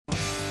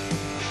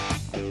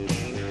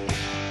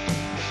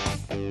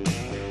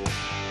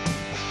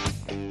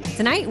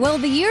tonight? Well,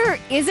 the year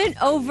isn't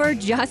over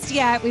just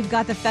yet. We've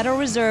got the Federal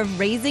Reserve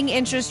raising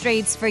interest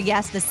rates for,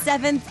 yes, the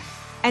seventh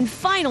and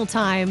final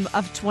time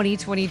of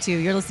 2022.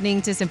 You're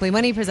listening to Simply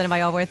Money, presented by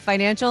Allworth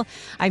Financial.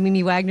 I'm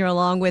Mimi Wagner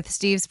along with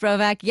Steve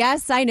Sprovak.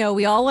 Yes, I know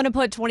we all want to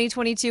put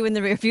 2022 in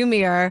the rearview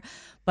mirror,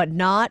 but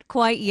not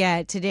quite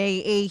yet.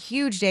 Today, a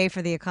huge day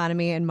for the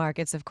economy and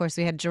markets. Of course,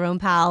 we had Jerome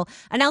Powell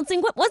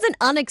announcing what wasn't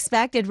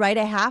unexpected, right?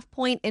 A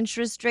half-point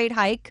interest rate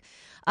hike.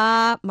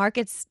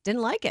 Markets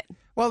didn't like it.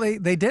 Well,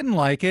 they didn't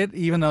like it,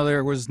 even though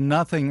there was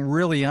nothing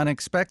really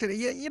unexpected.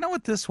 You know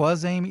what this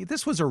was, Amy?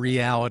 This was a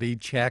reality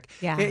check.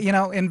 Yeah. You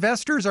know,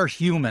 investors are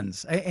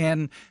humans,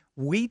 and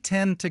we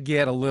tend to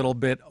get a little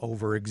bit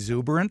over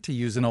exuberant, to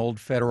use an old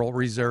Federal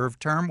Reserve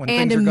term, when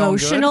And things are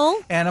emotional. going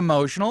good. And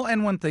emotional.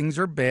 And when things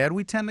are bad,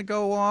 we tend to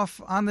go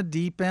off on the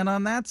deep end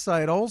on that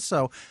side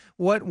also.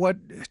 What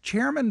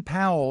Chairman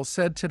Powell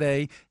said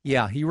today,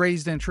 yeah, he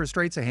raised interest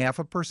rates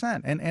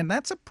 0.5%. And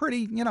that's a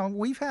pretty,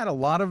 we've had a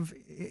lot of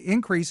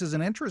increases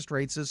in interest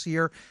rates this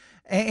year.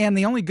 And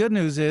the only good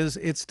news is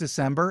it's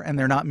December and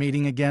they're not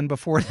meeting again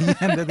before the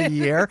end of the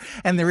year.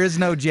 And there is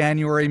no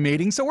January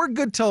meeting. So we're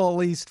good till at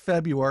least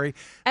February.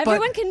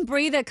 Everyone can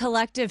breathe a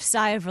collective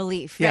sigh of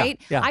relief, right?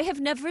 Yeah. I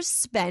have never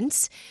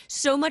spent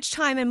so much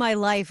time in my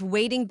life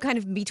waiting kind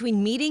of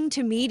between meeting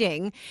to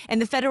meeting,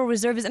 and the Federal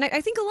Reserve is, and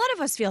I think a lot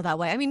of us feel that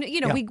way. I mean,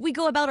 we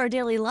go about our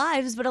daily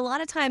lives, but a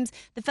lot of times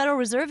the Federal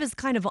Reserve is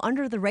kind of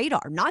under the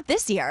radar. Not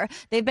this year.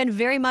 They've been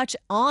very much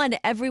on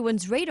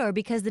everyone's radar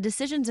because the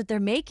decisions that they're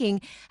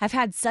making have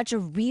had such a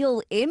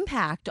real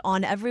impact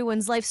on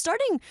everyone's life.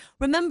 Starting,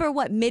 remember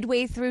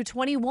midway through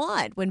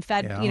 21, when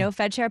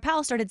Fed Chair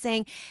Powell started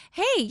saying,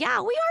 hey, we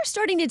are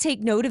starting to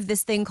take note of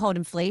this thing called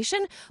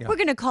inflation. Yeah. We're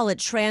going to call it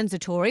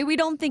transitory. We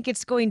don't think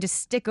it's going to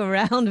stick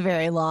around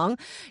very long.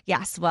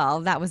 Yes, well,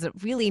 that was a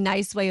really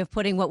nice way of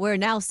putting what we're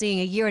now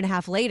seeing a year and a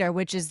half later,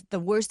 which is the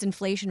worst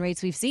inflation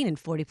rates we've seen in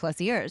 40 plus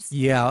years.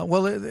 Yeah,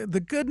 well, the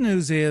good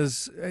news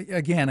is,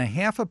 again, a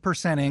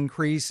 0.5%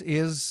 increase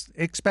is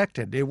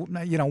expected.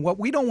 What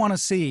we don't want to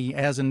see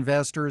as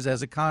investors,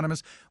 as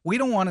economists, we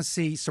don't want to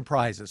see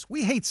surprises.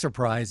 We hate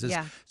surprises.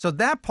 Yeah. So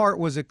that part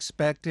was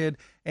expected.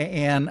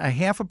 And a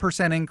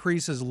 0.5%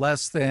 increase is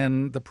less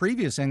than the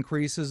previous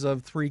increases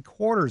of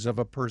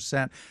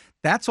 0.75%.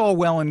 That's all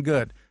well and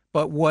good.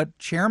 But what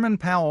Chairman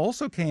Powell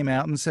also came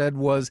out and said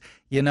was,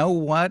 you know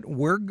what,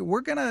 we're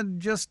going to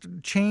just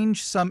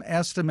change some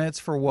estimates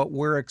for what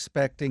we're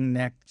expecting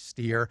next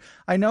year.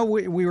 I know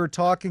we were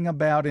talking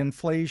about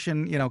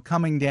inflation,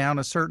 coming down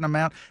a certain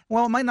amount.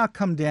 Well, it might not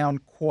come down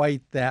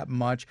quite that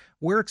much.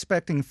 We're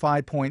expecting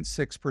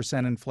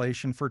 5.6%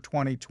 inflation for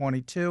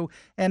 2022.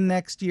 And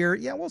next year,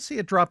 we'll see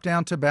it drop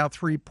down to about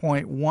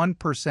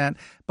 3.1%.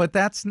 But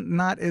that's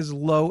not as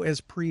low as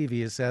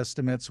previous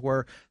estimates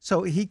were.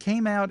 So he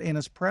came out in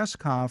his press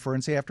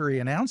conference after he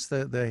announced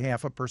the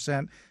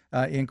 0.5%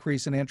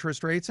 increase in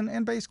interest rates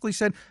and basically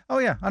said, oh,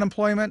 yeah,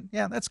 unemployment,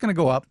 that's going to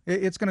go up.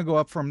 It's going to go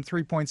up from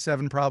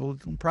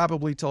 3.7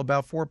 probably till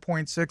about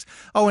 4.6.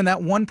 Oh, and that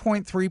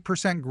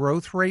 1.3%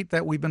 growth rate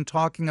that we've been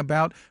talking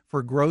about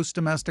for gross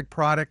domestic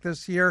product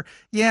this year,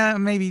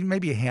 maybe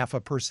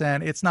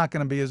 0.5%. It's not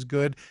going to be as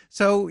good.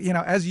 So,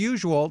 as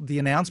usual, the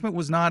announcement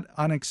was not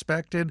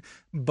unexpected,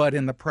 but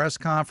in the press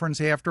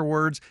conference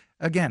afterwards,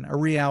 again, a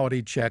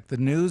reality check. The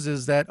news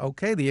is that,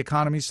 okay, the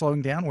economy's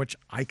slowing down, which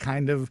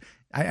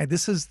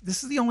this is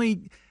the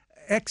only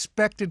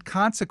expected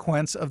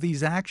consequence of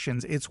these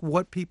actions. It's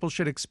what people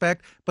should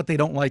expect, but they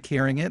don't like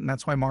hearing it, and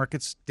that's why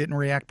markets didn't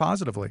react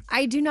positively.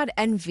 I do not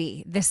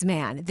envy this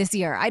man this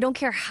year. I don't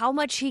care how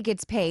much he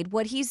gets paid.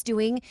 What he's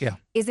doing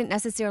isn't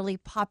necessarily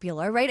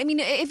popular, right? I mean,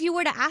 if you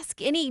were to ask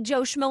any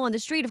Joe Schmo on the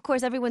street, of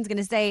course, everyone's going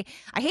to say,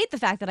 I hate the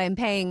fact that I'm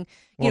paying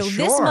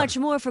this much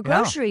more for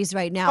groceries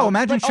right now. Oh,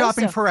 imagine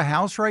shopping for a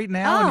house right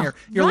now, and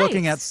you're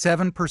looking at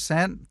 7%,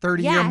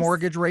 30-year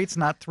mortgage rates,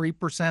 not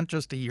 3%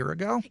 just a year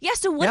ago. Yeah,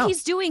 so what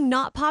he's doing,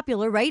 not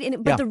popular,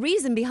 right? But the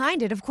reason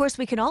behind it, of course,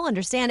 we can all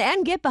understand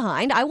and get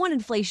behind. I want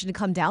inflation to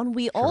come down.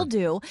 We all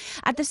do.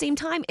 At the same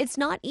time, it's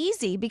not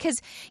easy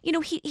because,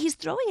 he's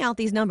throwing out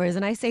these numbers,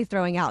 and I say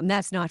throwing out, and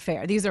that's not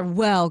fair. These are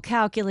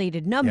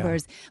well-calculated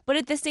numbers. But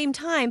at the same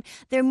time,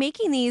 they're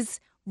making these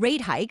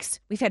rate hikes.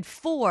 We've had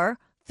 4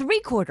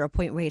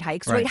 3/4-point rate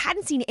hikes. Right.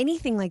 Hadn't seen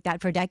anything like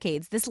that for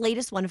decades. This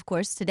latest one, of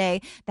course,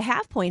 today, the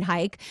 0.5-point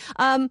hike.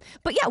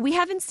 But we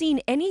haven't seen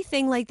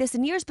anything like this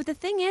in years. But the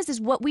thing is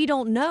what we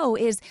don't know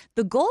is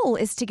the goal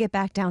is to get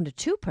back down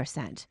to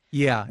 2%.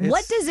 Yeah.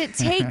 What does it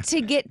take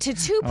to get to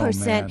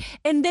 2%?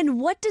 And then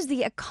what does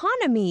the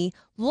economy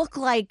look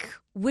like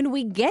when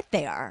we get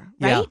there,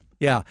 right?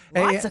 Yeah.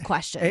 Lots of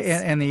questions.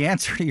 And the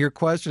answer to your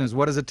question is,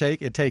 what does it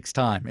take? It takes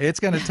time. It's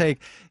going to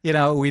take,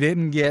 we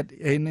didn't get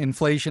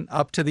inflation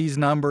up to these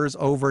numbers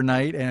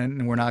overnight,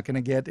 and we're not going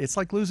to get, it's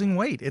like losing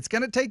weight. It's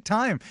going to take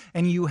time,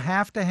 and you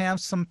have to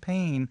have some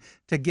pain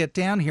to get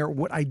down here.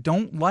 What I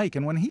don't like,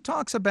 and when he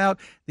talks about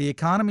the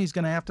economy is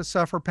going to have to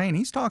suffer pain,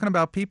 he's talking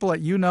about people that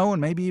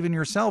and maybe even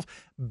yourself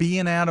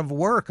being out of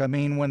work. I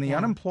mean, when the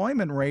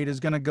unemployment rate is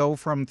going to go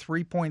from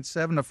 3.7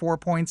 to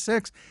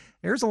 7.6.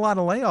 There's a lot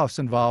of layoffs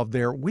involved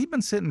there. We've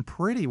been sitting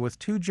pretty with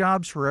 2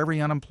 jobs for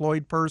every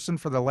unemployed person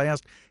for the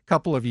last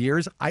couple of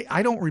years.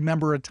 I don't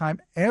remember a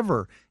time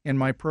ever in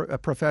my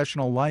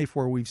professional life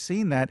where we've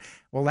seen that.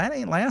 Well, that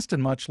ain't lasting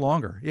much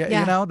longer.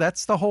 Yeah.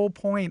 That's the whole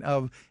point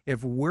of,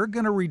 if we're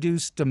going to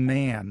reduce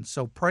demand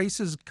so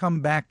prices come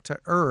back to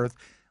earth,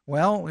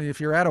 well, if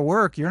you're out of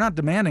work, you're not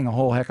demanding a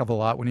whole heck of a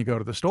lot when you go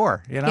to the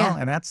store, Yeah.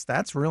 and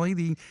that's really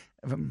the,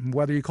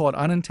 whether you call it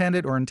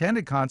unintended or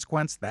intended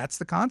consequence, that's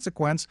the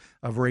consequence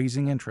of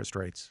raising interest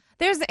rates.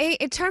 There's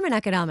a term in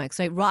economics,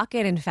 right?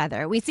 Rocket and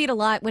feather. We see it a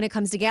lot when it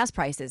comes to gas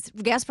prices.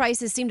 Gas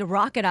prices seem to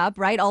rocket up,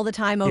 right, all the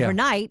time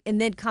overnight, and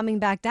then coming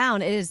back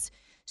down. It is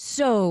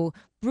so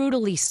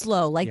brutally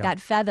slow, like that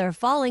feather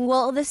falling.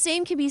 Well, the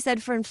same can be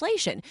said for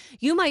inflation.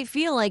 You might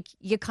feel like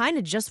you kind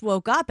of just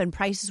woke up and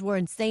prices were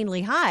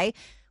insanely high.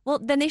 Well,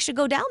 then they should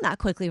go down that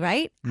quickly,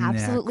 right?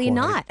 Absolutely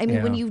not. I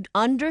mean, when you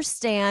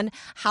understand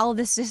how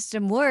the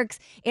system works,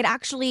 it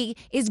actually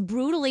is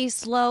brutally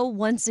slow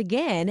once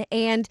again.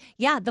 And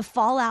yeah, the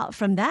fallout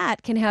from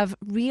that can have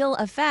real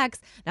effects,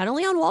 not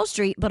only on Wall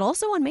Street, but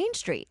also on Main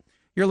Street.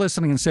 You're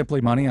listening to Simply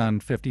Money on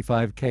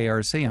 55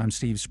 KRC. I'm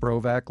Steve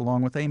Sprovak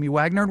along with Amy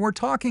Wagner, and we're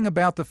talking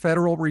about the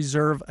Federal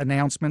Reserve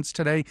announcements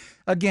today.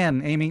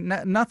 Again, Amy,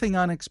 nothing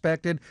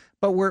unexpected,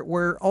 but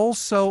we're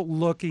also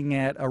looking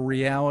at a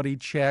reality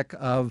check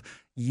of,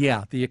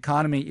 the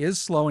economy is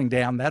slowing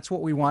down. That's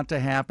what we want to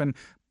happen.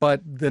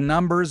 But the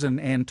numbers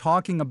and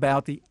talking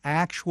about the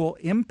actual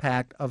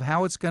impact of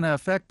how it's going to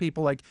affect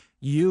people like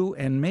you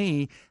and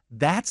me,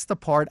 that's the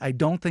part I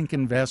don't think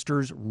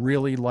investors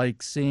really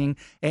like seeing.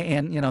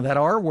 And that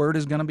R word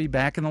is going to be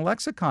back in the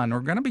lexicon. We're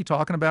going to be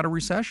talking about a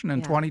recession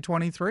in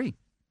 2023.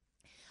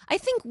 I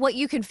think what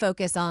you can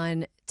focus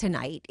on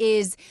tonight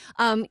is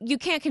you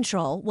can't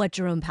control what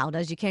Jerome Powell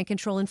does. You can't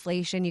control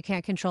inflation. You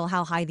can't control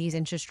how high these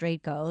interest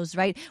rate goes,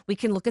 right? We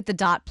can look at the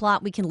dot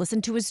plot. We can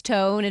listen to his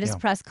tone at his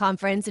press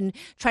conference and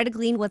try to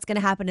glean what's going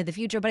to happen in the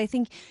future. But I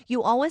think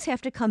you always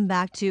have to come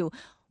back to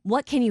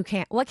what can you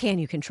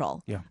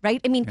control,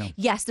 right? I mean,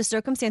 yes, the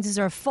circumstances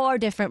are far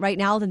different right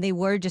now than they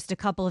were just a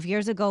couple of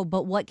years ago.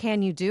 But what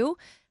can you do?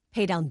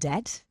 Pay down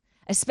debt.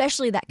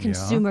 Especially that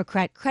consumer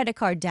credit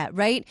card debt,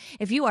 right?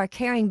 If you are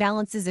carrying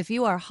balances, if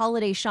you are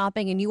holiday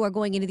shopping and you are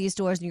going into these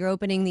stores and you're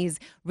opening these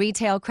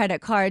retail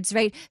credit cards,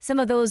 right? Some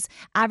of those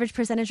average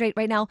percentage rate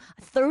right now,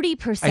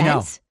 30%. I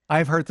know.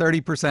 I've heard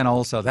 30%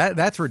 also.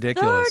 That's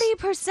ridiculous.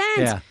 30%.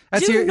 Yeah.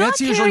 That's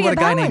usually what a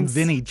guy named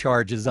Vinny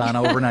charges on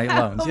overnight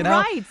loans,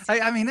 Right.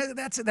 I mean,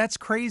 that's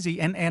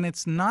crazy. And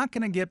it's not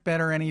going to get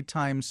better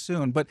anytime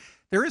soon. But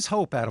there is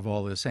hope out of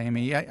all this,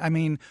 Amy. I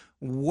mean,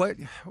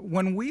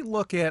 when we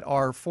look at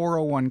our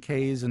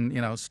 401ks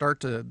and, start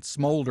to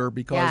smolder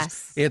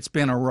because it's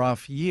been a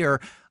rough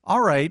year,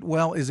 all right,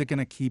 well, is it going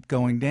to keep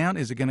going down?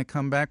 Is it going to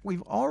come back?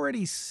 We've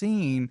already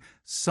seen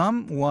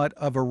somewhat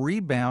of a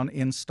rebound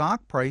in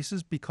stock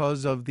prices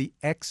because of the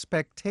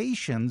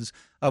expectations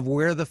of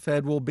where the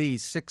Fed will be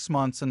 6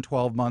 months and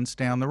 12 months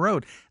down the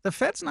road. The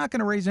Fed's not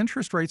going to raise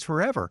interest rates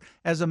forever.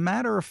 As a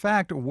matter of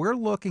fact, we're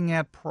looking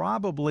at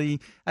probably,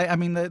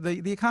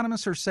 the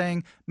economists are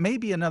saying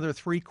maybe another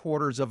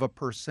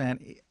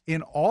 0.75%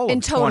 in all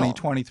of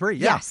 2023.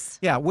 Yes.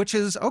 Yeah, which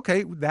is,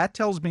 okay, that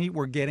tells me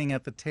we're getting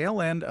at the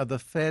tail end of the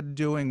Fed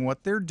doing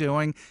what they're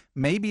doing,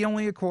 maybe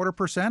only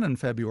 0.25% in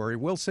February.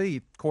 We'll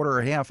see, quarter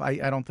or half. I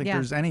don't think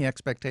there's any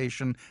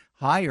expectation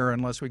higher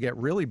unless we get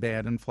really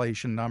bad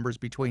inflation numbers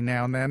between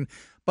now and then.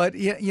 But,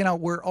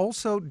 we're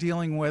also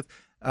dealing with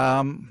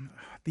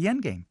the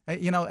end game.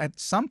 At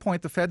some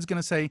point, the Fed's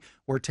going to say,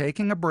 we're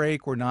taking a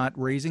break. We're not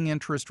raising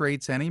interest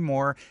rates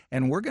anymore.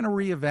 And we're going to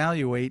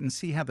reevaluate and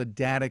see how the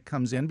data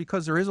comes in,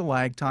 because there is a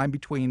lag time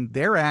between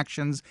their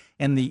actions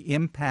and the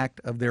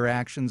impact of their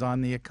actions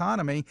on the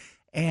economy.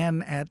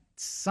 And at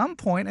some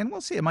point, and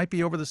we'll see, it might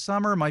be over the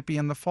summer, it might be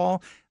in the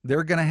fall,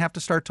 they're going to have to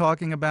start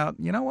talking about,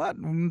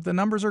 the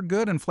numbers are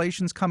good,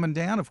 inflation's coming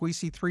down. If we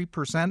see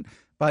 3%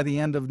 by the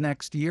end of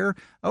next year,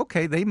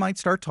 okay, they might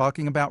start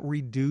talking about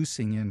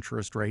reducing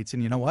interest rates.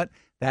 And you know what?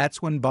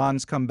 That's when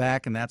bonds come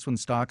back, and that's when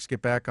stocks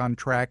get back on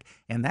track.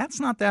 And that's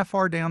not that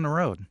far down the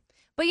road.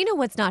 But you know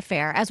what's not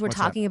fair as we're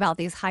talking about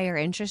these higher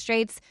interest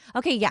rates?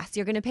 Okay, yes,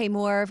 you're going to pay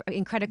more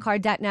in credit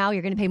card debt now.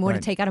 You're going to pay more to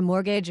take out a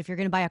mortgage. If you're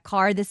going to buy a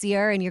car this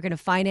year and you're going to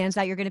finance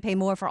that, you're going to pay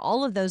more for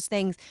all of those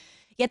things.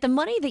 Yet the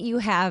money that you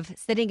have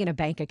sitting in a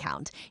bank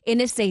account, in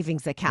a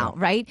savings account,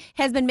 right,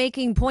 has been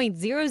making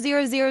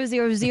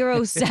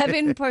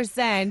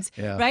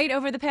 0.00007%, right,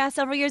 over the past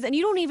several years. And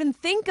you don't even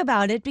think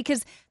about it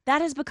because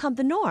that has become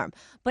the norm.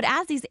 But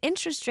as these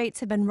interest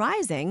rates have been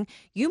rising,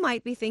 you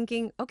might be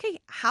thinking, okay,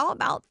 how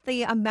about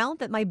the amount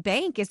that my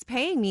bank is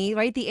paying me,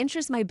 right, the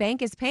interest my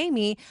bank is paying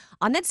me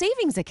on that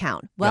savings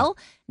account? Well,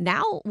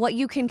 now what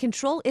you can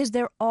control is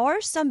there are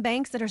some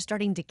banks that are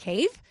starting to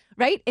cave,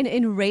 right,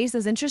 and raise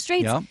those interest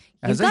rates. Yeah,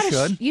 as they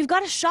should. You've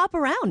got to shop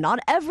around. Not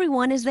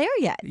everyone is there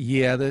yet.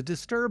 Yeah, the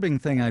disturbing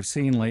thing I've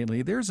seen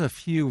lately, there's a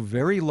few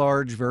very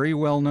large, very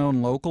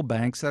well-known local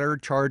banks that are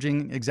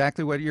charging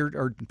exactly what you're,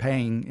 or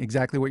paying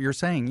exactly what you're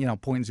saying,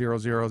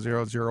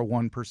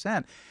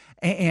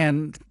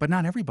 0.00001%. But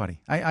not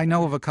everybody. I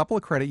know of a couple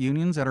of credit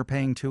unions that are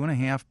paying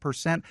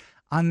 2.5%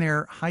 on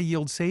their high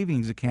yield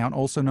savings account,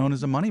 also known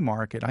as a money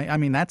market. I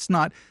mean, that's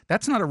not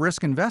a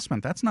risk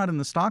investment. That's not in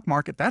the stock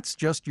market. That's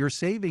just your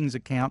savings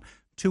account,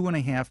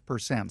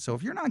 2.5%. So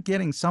if you're not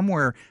getting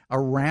somewhere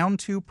around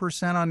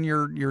 2% on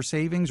your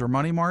savings or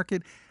money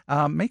market,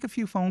 make a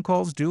few phone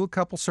calls, do a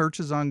couple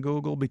searches on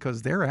Google,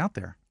 because they're out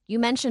there. You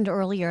mentioned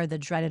earlier the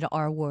dreaded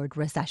R word,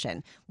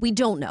 recession. We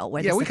don't know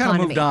where this economy. Yeah, we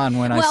kind of moved on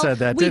when I said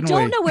that, didn't we?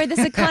 We don't know where this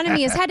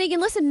economy is heading.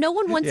 And listen, no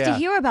one wants to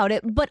hear about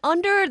it. But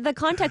under the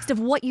context of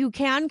what you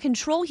can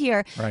control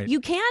here, you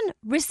can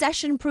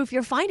recession-proof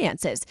your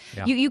finances.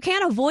 Yeah. You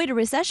can avoid a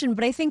recession.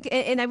 But I think,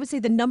 and I would say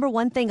the number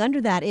one thing under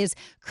that is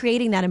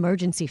creating that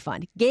emergency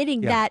fund,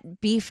 getting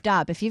that beefed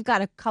up. If you've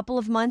got a couple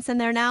of months in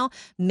there now,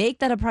 make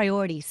that a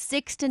priority.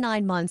 6 to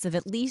 9 months of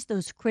at least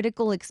those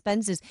critical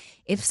expenses.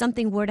 If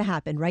something were to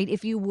happen, right?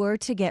 If you were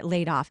to get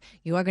laid off,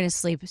 you are going to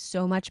sleep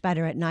so much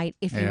better at night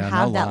if you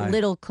have that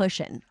little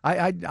cushion.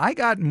 I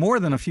got more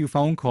than a few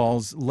phone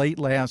calls late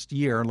last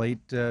year,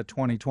 late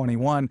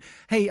 2021.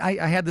 Hey,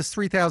 I had this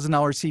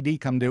 $3,000 CD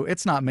come due.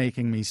 It's not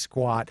making me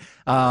squat.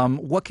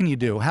 What can you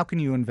do? How can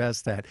you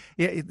invest that?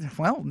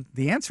 Well,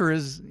 the answer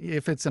is,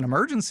 if it's an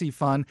emergency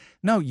fund,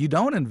 no, you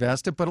don't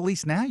invest it, but at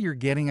least now you're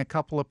getting a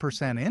couple of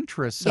 %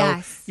 interest. So,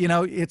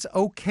 it's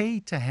okay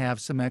to have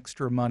some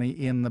extra money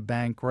in the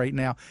bank right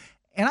now.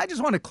 And I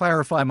just want to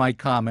clarify my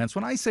comments.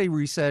 When I say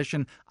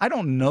recession, I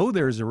don't know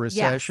there's a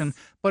recession,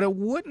 but it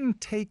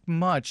wouldn't take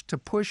much to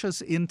push us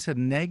into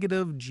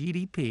negative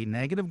GDP,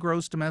 negative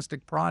gross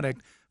domestic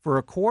product, for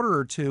a quarter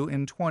or two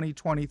in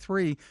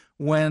 2023,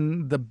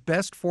 when the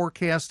best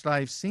forecast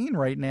I've seen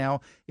right now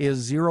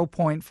is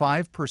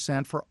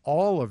 0.5% for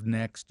all of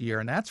next year.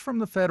 And that's from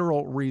the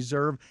Federal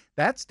Reserve.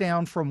 That's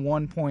down from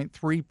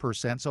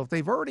 1.3%. So if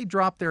they've already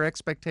dropped their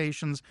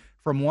expectations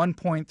from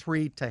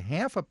 1.3 to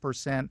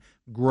 0.5%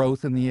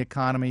 growth in the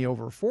economy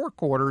over 4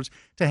 quarters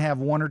to have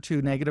 1 or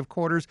 2 negative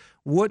quarters,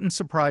 wouldn't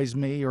surprise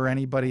me or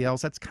anybody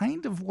else. That's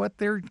kind of what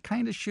they're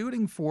kind of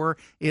shooting for,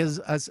 is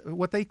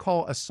what they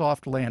call a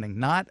soft landing.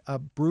 Not a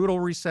brutal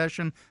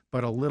recession,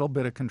 but a little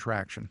bit of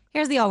contraction.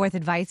 Here's the Allworth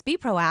advice. Be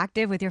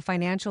proactive with your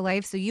financial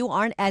life so you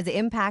aren't as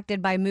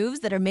impacted by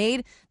moves that are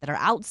made that are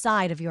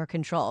outside of your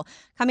control.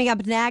 Coming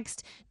up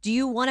next, do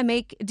you want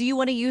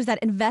to use that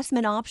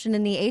investment option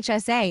in the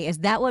HSA? Is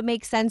that what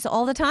makes sense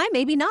all the time?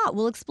 Maybe not.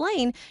 We'll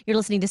explain. You're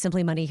listening to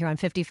Simply Money here on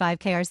 55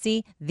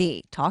 KRC,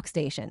 the talk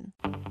station.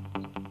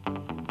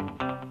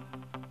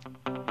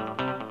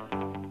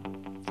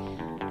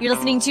 You're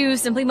listening to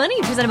Simply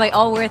Money, presented by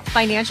Allworth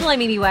Financial.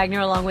 I'm Amy Wagner,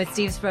 along with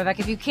Steve Sprovak.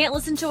 If you can't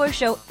listen to our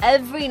show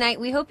every night,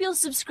 we hope you'll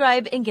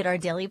subscribe and get our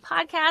daily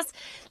podcast.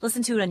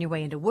 Listen to it on your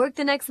way into work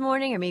the next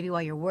morning, or maybe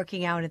while you're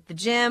working out at the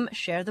gym.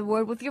 Share the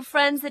word with your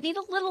friends that need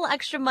a little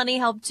extra money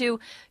help too.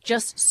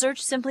 Just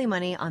search Simply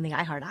Money on the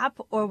iHeart app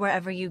or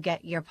wherever you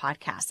get your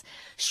podcasts.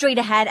 Straight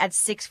ahead at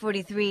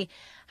 6:43.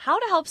 How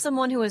to help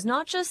someone who is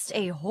not just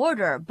a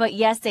hoarder, but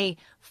yes, a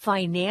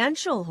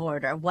financial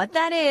hoarder, what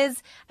that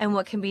is and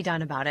what can be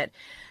done about it.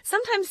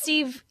 Sometimes,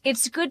 Steve,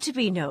 it's good to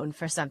be known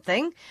for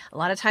something. A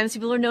lot of times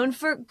people are known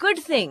for good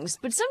things,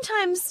 but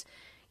sometimes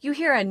you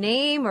hear a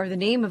name or the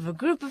name of a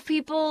group of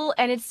people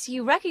and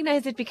you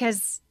recognize it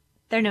because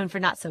they're known for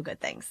not so good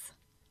things.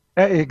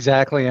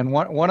 Exactly. And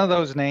one of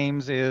those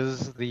names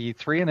is the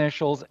 3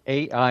 initials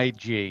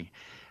AIG.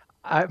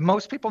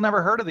 Most people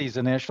never heard of these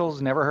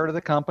initials, never heard of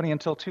the company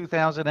until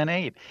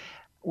 2008.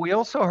 We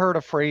also heard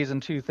a phrase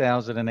in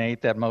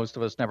 2008 that most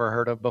of us never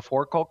heard of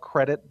before, called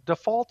credit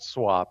default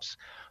swaps.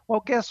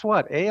 Well, guess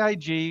what?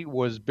 AIG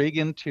was big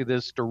into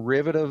this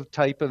derivative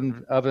type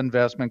of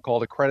investment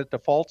called a credit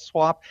default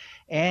swap,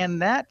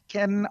 and that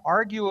can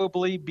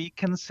arguably be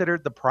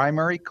considered the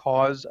primary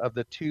cause of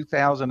the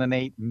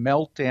 2008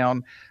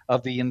 meltdown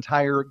of the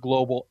entire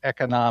global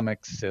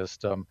economic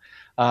system.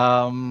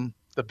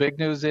 The big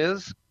news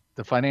is,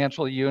 the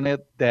financial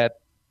unit that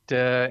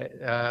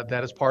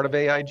is part of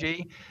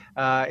AIG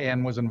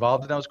and was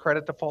involved in those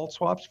credit default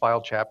swaps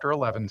filed Chapter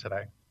 11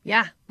 today.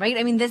 Yeah, right.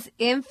 I mean, this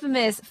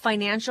infamous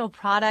financial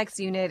products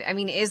unit,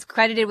 is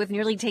credited with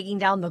nearly taking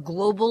down the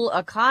global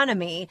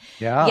economy.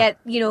 Yeah. Yet,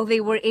 they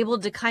were able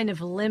to kind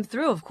of limp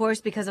through, of course,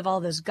 because of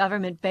all those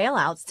government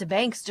bailouts to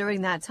banks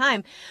during that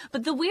time.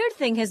 But the weird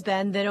thing has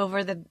been that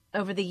over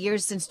the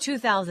years since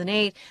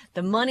 2008,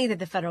 the money that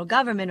the federal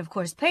government, of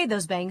course, paid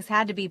those banks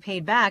had to be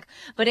paid back.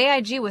 But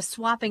AIG was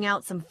swapping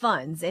out some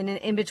funds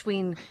in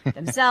between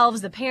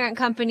themselves, the parent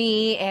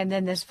company, and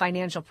then this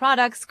financial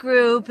products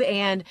group.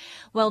 And,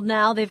 well,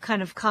 now they've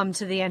kind of come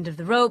to the end of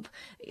the rope,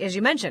 as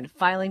you mentioned,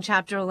 filing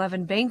Chapter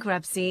 11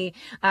 bankruptcy.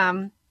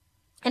 And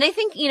I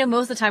think,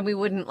 most of the time we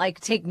wouldn't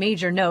take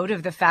major note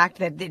of the fact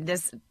that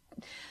this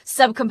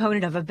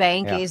subcomponent of a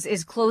bank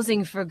is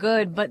closing for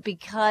good, but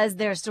because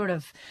they're sort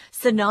of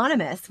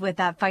synonymous with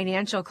that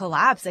financial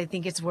collapse, I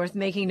think it's worth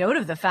making note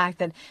of the fact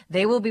that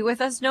they will be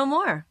with us no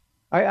more.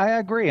 I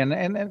agree. And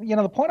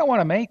the point I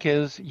want to make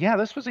is, yeah,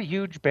 this was a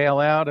huge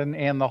bailout,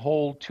 and the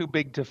whole too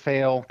big to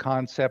fail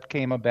concept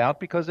came about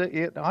because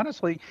it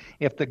honestly,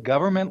 if the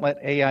government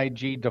let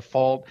AIG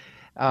default,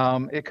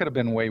 it could have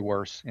been way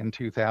worse in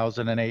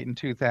 2008 and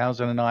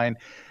 2009.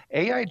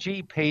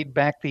 AIG paid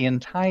back the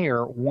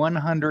entire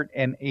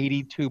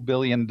 $182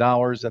 billion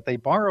that they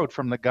borrowed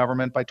from the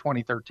government by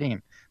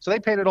 2013. So they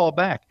paid it all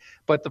back.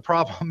 But the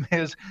problem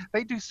is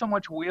they do so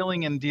much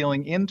wheeling and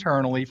dealing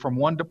internally from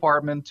one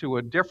department to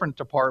a different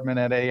department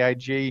at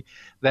AIG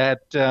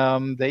that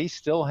they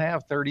still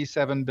have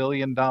 $37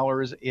 billion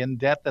in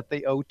debt that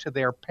they owe to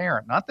their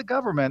parent, not the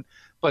government,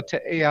 but to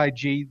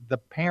AIG, the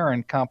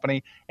parent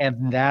company,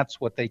 and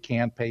that's what they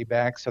can't pay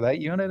back. So that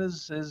unit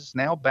is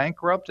now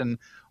bankrupt, and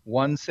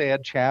one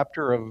sad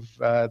chapter of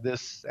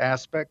this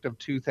aspect of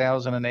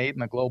 2008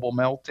 and the global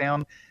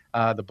meltdown.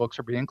 The books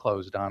are being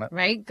closed on it.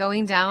 Right?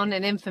 Going down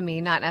in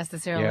infamy, not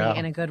necessarily Yeah.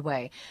 in a good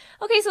way.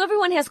 Okay, so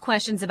everyone has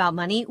questions about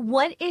money.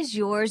 What is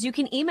yours? You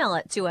can email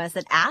it to us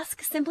at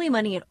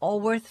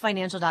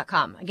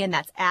asksimplymoney@allworthfinancial.com. Again,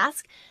 that's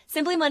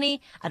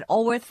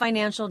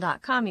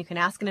asksimplymoney@allworthfinancial.com. You can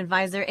ask an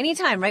advisor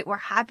anytime, right? We're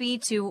happy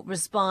to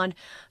respond.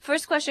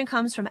 First question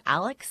comes from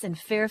Alex in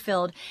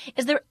Fairfield.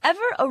 Is there ever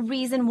a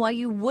reason why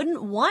you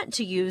wouldn't want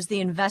to use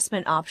the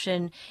investment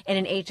option in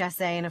an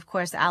HSA? And of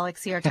course,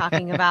 Alex here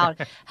talking about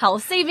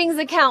health savings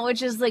account,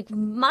 which is like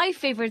my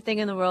favorite thing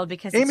in the world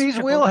because Amy's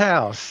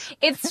wheelhouse.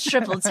 It's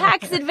triple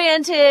tax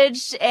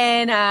advantage,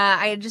 and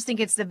I just think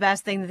it's the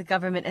best thing that the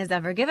government has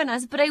ever given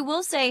us. But I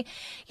will say,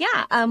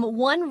 yeah,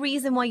 one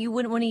reason why you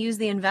wouldn't want to use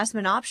the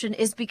investment option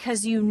is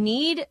because you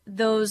need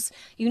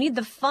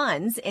the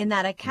funds in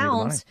that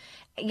account.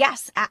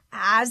 Yes,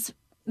 as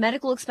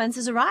medical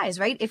expenses arise,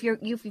 right? If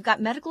you've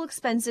got medical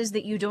expenses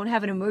that you don't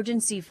have an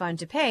emergency fund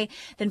to pay,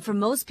 then for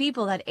most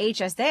people that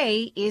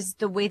HSA is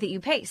the way that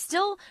you pay.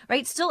 Still,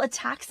 right? Still a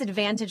tax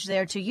advantage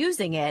there to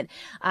using it.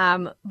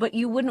 But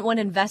you wouldn't want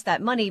to invest that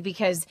money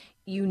because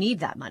you need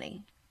that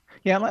money.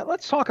 Yeah,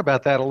 let's talk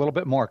about that a little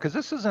bit more because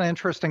this is an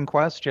interesting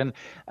question.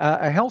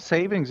 A health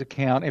savings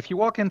account, if you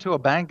walk into a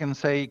bank and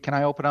say, "Can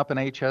I open up an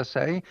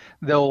HSA?"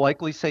 they'll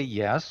likely say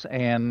yes,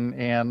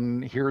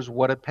 and here's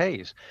what it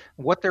pays.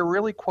 What they're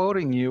really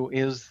quoting you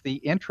is the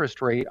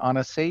interest rate on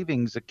a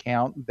savings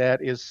account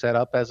that is set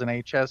up as an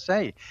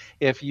HSA.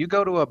 If you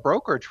go to a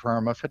brokerage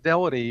firm, a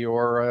Fidelity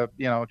or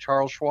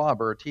Charles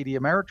Schwab or a TD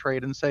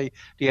Ameritrade and say,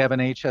 "Do you have an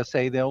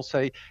HSA?" they'll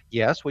say,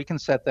 "Yes, we can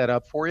set that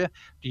up for you.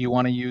 Do you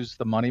want to use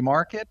the money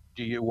market?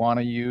 Do you want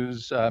to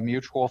use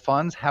mutual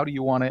funds? How do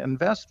you want to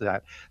invest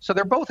that?" So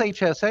they're both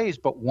HSAs,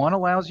 but one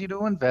allows you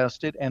to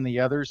invest it and the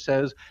other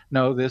says,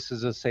 no, this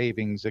is a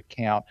savings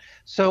account.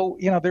 So,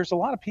 there's a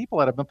lot of people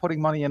that have been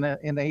putting money in the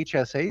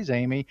HSAs,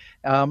 Amy,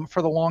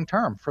 for the long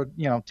term, for,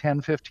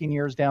 10, 15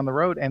 years down the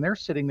road, and they're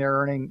sitting there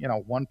earning,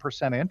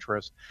 1%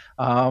 interest.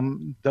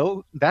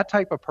 Though that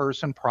type of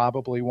person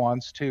probably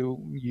wants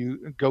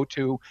to go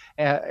to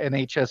an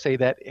HSA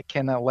that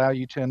can allow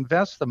you to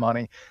invest the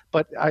money.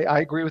 But I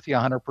agree with you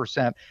 100%.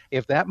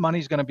 If that money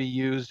is going to be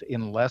used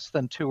in less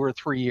than 2 or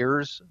 3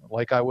 years,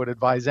 like I would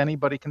advise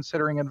anybody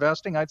considering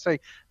investing, I'd say,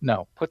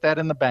 no, put that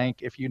in the bank.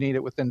 If you need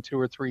it within 2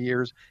 or 3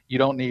 years, you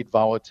don't need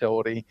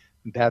volatility.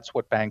 That's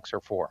what banks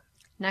are for.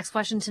 Next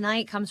question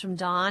tonight comes from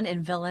Don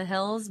in Villa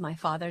Hills. My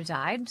father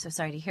died, so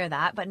sorry to hear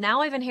that. But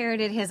now I've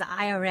inherited his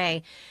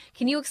IRA.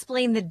 Can you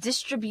explain the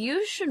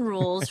distribution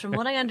rules? From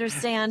what I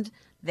understand,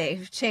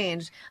 they've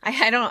changed. I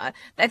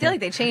feel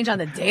like they change on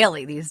the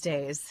daily these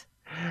days.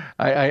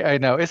 I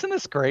know. Isn't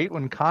this great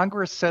when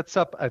Congress sets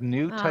up a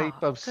new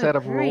type of set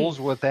of rules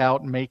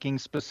without making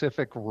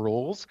specific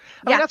rules?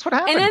 I mean, that's what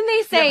happened. And then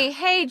they say,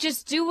 hey,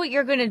 just do what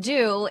you're going to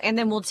do, and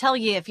then we'll tell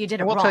you if you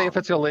did it wrong. We'll tell you if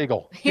it's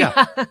illegal.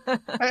 Yeah.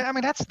 I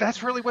mean,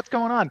 that's really what's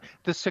going on.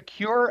 The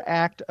Secure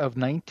Act of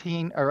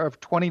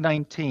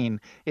 2019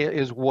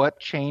 is what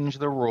changed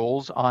the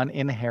rules on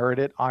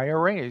inherited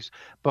IRAs.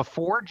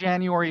 Before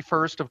January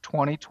 1st of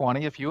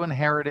 2020, if you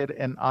inherited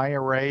an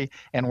IRA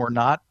and were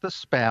not the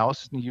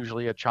spouse,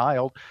 usually a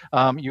child,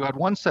 you had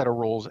one set of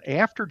rules.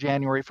 After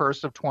January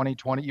 1st of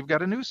 2020, you've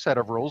got a new set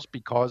of rules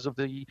because of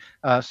the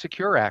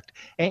Secure Act.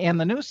 And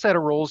the new set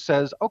of rules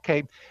says,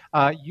 okay,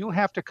 you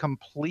have to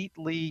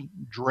completely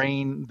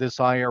drain this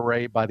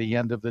IRA by the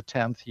end of the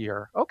 10th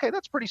year. Okay,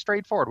 that's pretty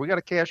straightforward. We got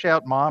to cash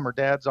out mom or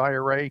dad's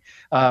IRA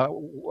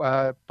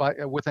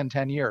within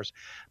 10 years.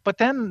 But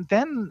then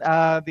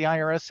the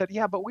IRS said,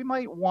 yeah, but we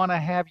might want to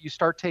have you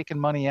start taking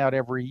money out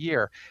every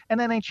year. And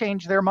then they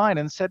changed their mind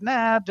and said,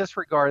 nah,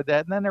 disregard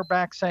that. And then they're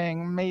back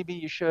saying, maybe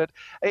you should.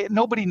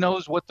 Nobody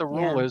knows what the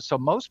rule is. So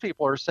most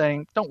people are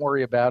saying, don't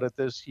worry about it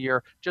this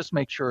year. Just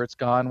make sure it's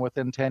gone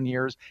within 10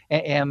 years.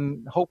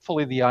 And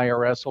hopefully the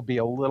IRS will be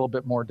a little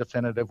bit more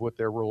definitive with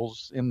their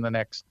rules in the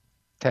next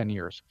 10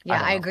 years.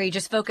 Yeah, I agree.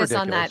 Just focus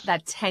on that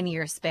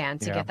 10-year span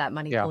to get that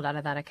money pulled out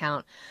of that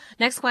account.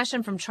 Next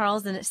question from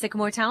Charles in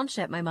Sycamore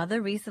Township. My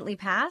mother recently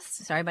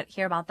passed. Sorry to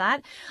hear about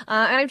that.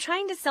 And I'm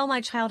trying to sell my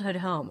childhood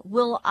home.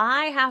 Will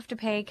I have to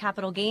pay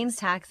capital gains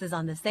taxes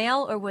on the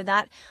sale, or would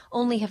that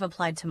only have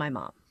applied to my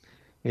mom?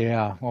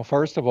 Yeah. Well,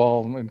 first of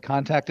all,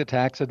 contact a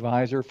tax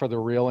advisor for the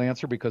real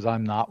answer because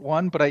I'm not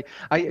one. But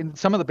and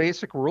some of the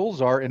basic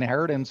rules are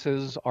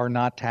inheritances are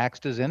not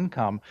taxed as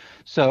income.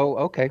 So,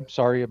 okay,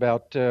 sorry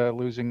about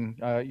losing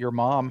your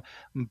mom,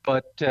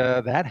 but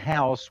that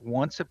house,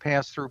 once it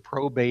passed through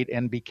probate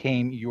and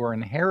became your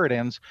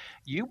inheritance,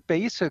 you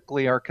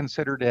basically are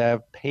considered to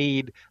have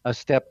paid a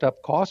stepped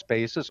up cost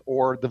basis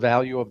or the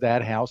value of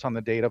that house on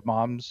the date of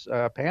mom's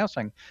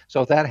passing.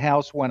 So if that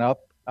house went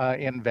up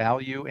in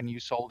value and you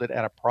sold it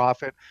at a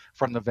profit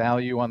from the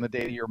value on the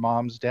date of your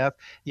mom's death,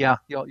 yeah,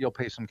 you'll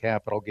pay some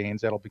capital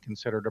gains. That'll be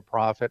considered a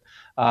profit.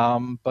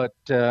 But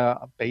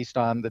based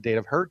on the date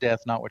of her death,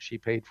 not what she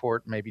paid for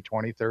it maybe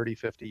 20, 30,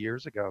 50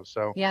 years ago.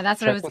 So Yeah,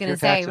 that's what I check was with going your to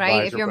say, tax right?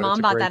 If advisor, your but it's mom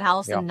a bought great, that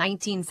house yeah, in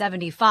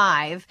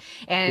 1975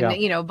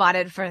 and, yeah, bought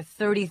it for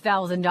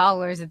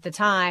 $30,000 at the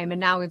time, and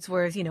now it's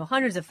worth,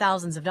 hundreds of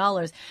thousands of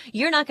dollars,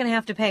 you're not going to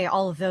have to pay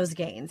all of those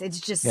gains.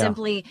 It's just yeah.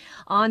 simply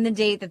on the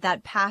date that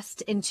that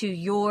passed into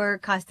your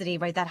custody,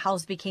 right? That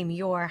house became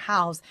your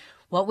house.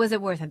 What was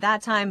it worth at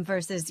that time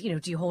versus, do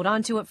you hold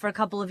on to it for a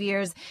couple of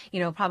years?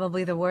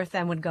 Probably the worth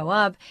then would go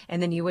up,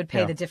 and then you would pay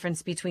Yeah. the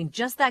difference between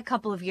just that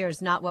couple of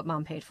years, not what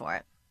mom paid for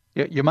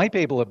it. You might be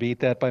able to beat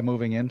that by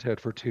moving into it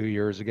for 2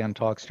 years. Again,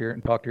 talk to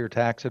your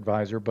tax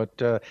advisor.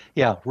 But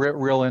yeah,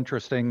 real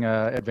interesting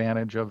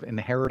advantage of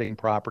inheriting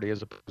property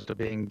as opposed to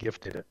being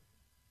gifted it.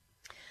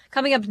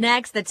 Coming up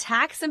next, the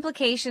tax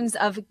implications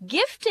of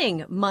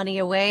gifting money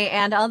away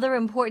and other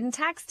important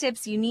tax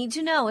tips you need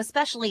to know,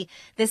 especially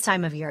this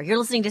time of year. You're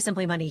listening to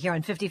Simply Money here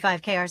on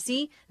 55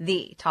 KRC,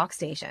 the talk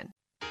station.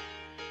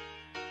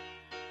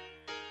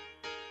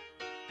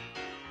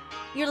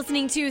 You're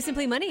listening to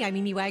Simply Money. I'm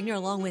Mimi Wagner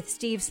along with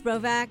Steve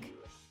Sprovak.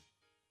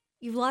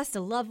 You've lost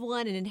a loved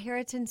one, an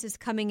inheritance is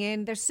coming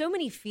in. There's so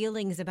many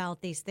feelings about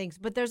these things,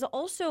 but there's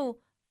also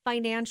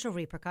financial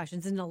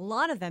repercussions, and a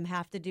lot of them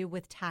have to do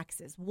with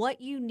taxes. What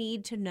you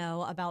need to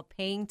know about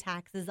paying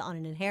taxes on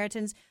an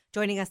inheritance.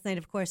 Joining us tonight,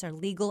 of course, our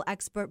legal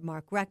expert,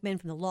 Mark Reckman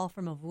from the law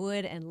firm of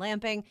Wood and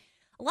Lamping.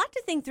 A lot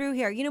to think through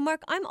here.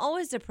 Mark, I'm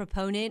always a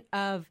proponent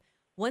of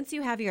once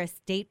you have your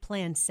estate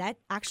plan set,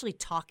 actually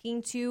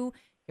talking to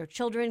your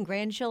children,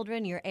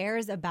 grandchildren, your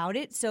heirs about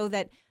it so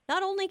that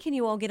not only can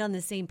you all get on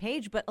the same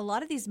page, but a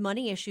lot of these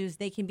money issues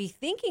they can be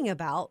thinking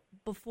about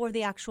before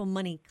the actual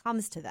money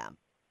comes to them.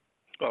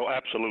 Oh,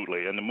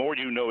 absolutely. And the more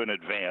you know in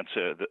advance,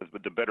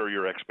 the better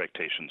your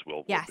expectations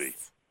will be.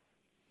 Yes.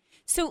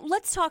 So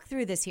let's talk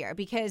through this here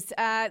because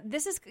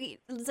this is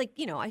it's like,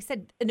 I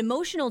said, an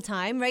emotional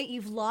time, right?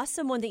 You've lost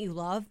someone that you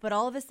love, but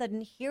all of a sudden,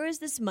 here is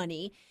this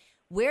money.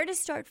 Where to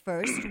start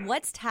first?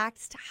 What's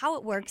taxed? How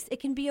it works? It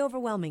can be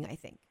overwhelming, I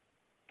think.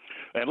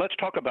 And let's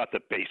talk about the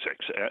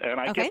basics. And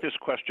I get this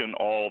question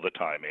all the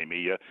time,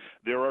 Amy.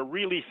 There are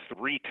really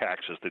three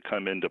taxes that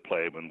come into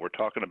play when we're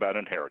talking about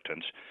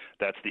inheritance.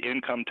 That's the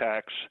income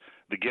tax,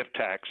 the gift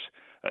tax,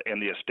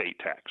 and the estate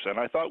tax. And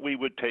I thought we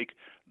would take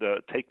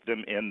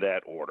them in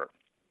that order.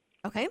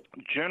 Okay.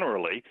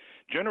 Generally,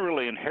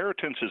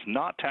 inheritance is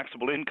not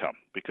taxable income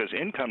because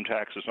income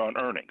tax is on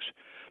earnings.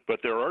 But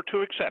there are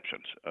two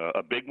exceptions,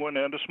 a big one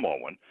and a small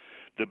one.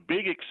 The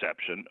big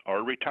exception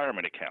are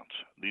retirement accounts.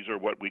 These are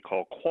what we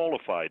call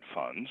qualified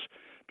funds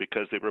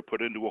because they were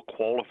put into a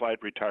qualified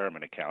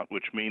retirement account,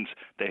 which means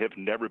they have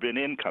never been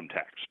income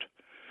taxed.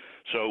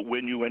 So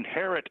when you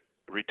inherit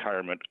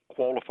retirement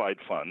qualified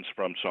funds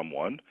from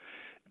someone,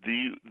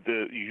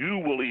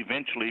 you will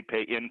eventually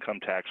pay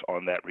income tax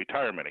on that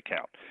retirement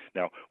account.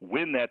 Now,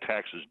 when that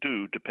tax is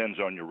due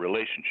depends on your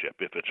relationship.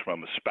 If it's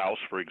from a spouse,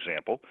 for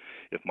example,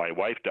 if my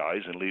wife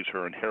dies and leaves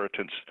her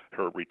inheritance,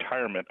 her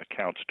retirement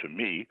accounts to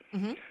me,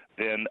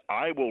 then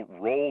I will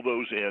roll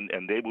those in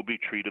and they will be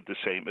treated the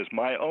same as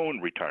my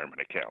own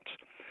retirement accounts.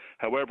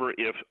 However,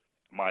 if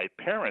my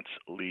parents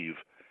leave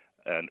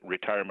a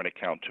retirement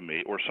account to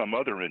me or some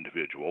other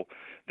individual,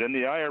 then the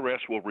IRS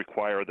will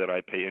require that I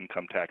pay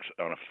income tax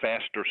on a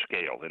faster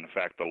scale. In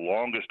fact, the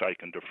longest I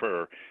can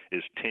defer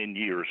is 10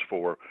 years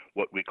for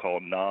what we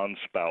call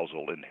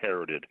non-spousal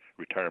inherited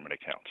retirement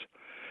accounts.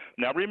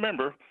 Now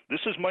remember, this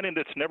is money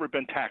that's never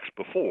been taxed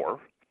before.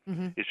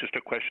 It's just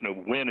a question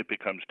of when it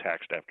becomes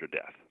taxed after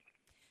death.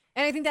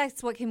 And I think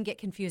that's what can get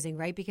confusing,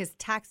 right? Because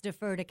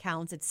tax-deferred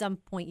accounts, at some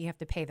point you have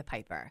to pay the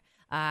piper,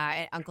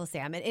 Uncle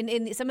Sam.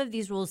 And some of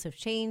these rules have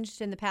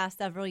changed in the past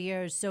several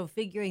years, so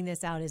figuring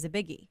this out is a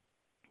biggie.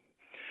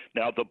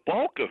 Now, the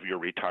bulk of your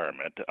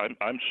retirement,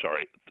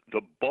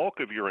 the bulk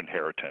of your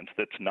inheritance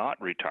that's not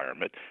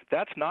retirement,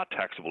 that's not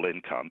taxable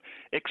income,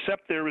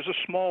 except there is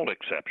a small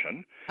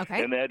exception,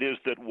 and that is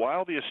that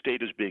while the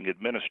estate is being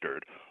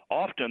administered,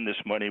 often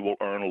this money will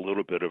earn a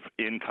little bit of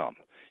income.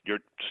 Your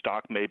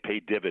stock may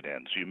pay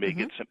dividends. You may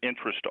get some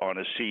interest on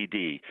a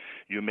CD.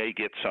 You may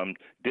get some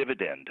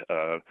dividend.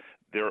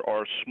 There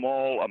are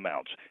small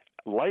amounts.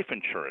 Life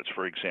insurance,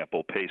 for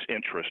example, pays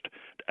interest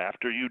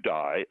after you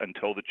die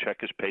until the check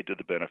is paid to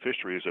the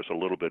beneficiaries. There's a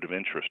little bit of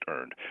interest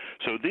earned.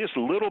 So this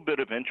little bit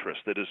of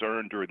interest that is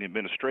earned during the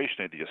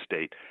administration of the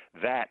estate,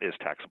 that is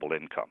taxable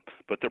income.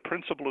 But the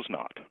principal is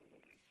not.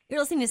 You're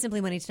listening to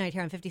Simply Money tonight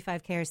here on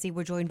 55 KRC.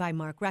 We're joined by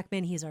Mark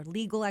Reckman. He's our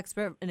legal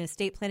expert and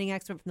estate planning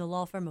expert from the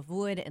law firm of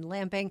Wood and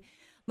Lamping.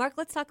 Mark,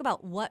 let's talk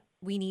about what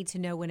we need to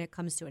know when it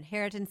comes to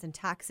inheritance and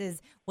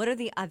taxes. What are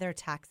the other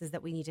taxes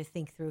that we need to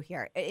think through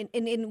here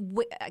in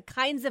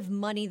kinds of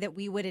money that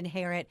we would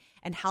inherit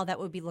and how that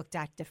would be looked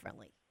at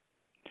differently?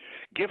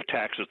 Gift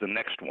tax is the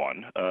next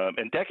one.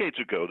 And decades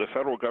ago, the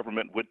federal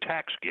government would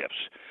tax gifts,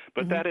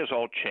 but that has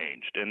all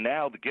changed. And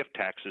now the gift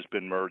tax has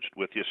been merged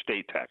with the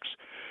estate tax.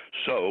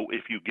 So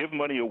if you give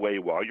money away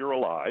while you're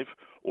alive,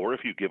 or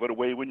if you give it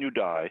away when you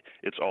die,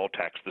 it's all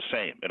taxed the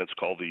same. And it's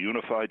called the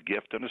Unified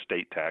Gift and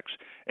Estate Tax,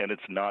 and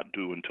it's not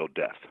due until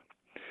death.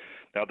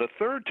 Now, the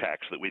third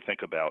tax that we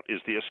think about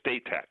is the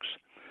estate tax.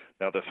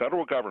 Now, the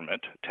federal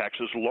government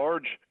taxes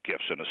large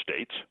gifts and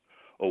estates.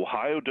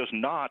 Ohio does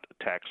not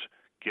tax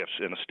gifts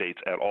and estates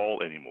at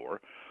all anymore.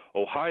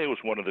 Ohio is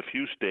one of the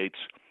few states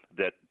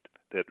that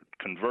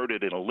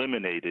converted and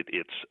eliminated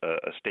its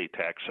estate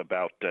tax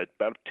about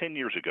 10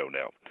 years ago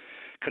now.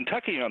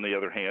 Kentucky, on the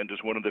other hand, is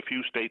one of the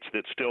few states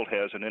that still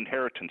has an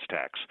inheritance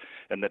tax,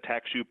 and the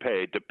tax you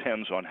pay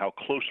depends on how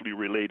closely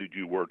related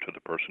you were to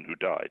the person who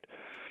died.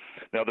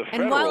 Now,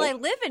 and while I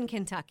live in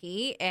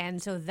Kentucky,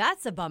 and so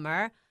that's a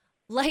bummer,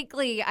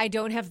 likely I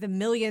don't have the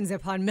millions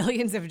upon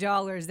millions of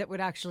dollars that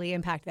would actually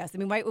impact this. I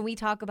mean, right when we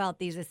talk about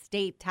these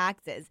estate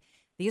taxes,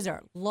 these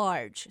are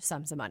large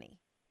sums of money.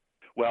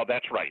 Well,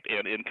 that's right.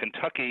 And in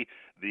Kentucky,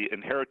 the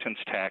inheritance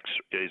tax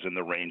is in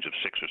the range of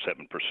 6 or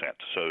 7%.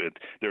 So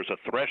there's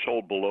a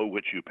threshold below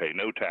which you pay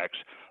no tax.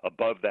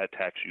 Above that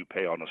tax, you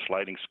pay on a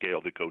sliding scale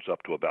that goes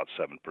up to about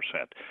 7%.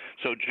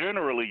 So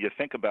generally, you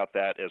think about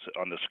that as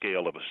on the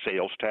scale of a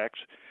sales tax.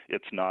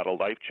 It's not a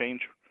life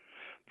changer.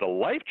 The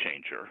life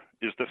changer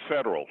is the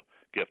federal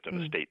gift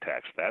and estate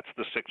tax. That's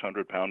the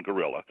 600-pound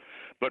gorilla.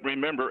 But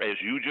remember, as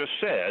you just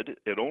said,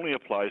 it only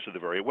applies to the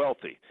very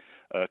wealthy.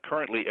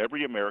 Currently,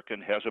 every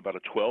American has about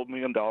a $12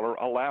 million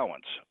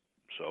allowance.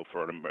 So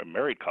for a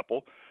married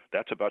couple,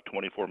 that's about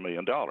 $24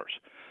 million.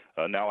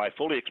 Now, I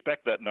fully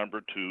expect that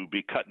number to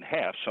be cut in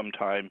half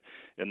sometime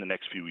in the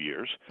next few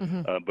years.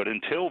 But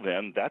until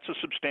then, that's a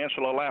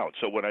substantial allowance.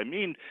 So what I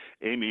mean,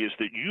 Amy, is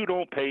that you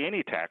don't pay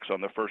any tax on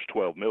the first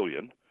 $12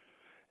 million.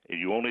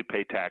 You only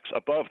pay tax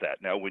above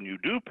that. Now, when you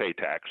do pay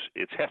tax,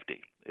 it's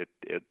hefty.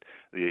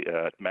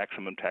 The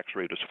maximum tax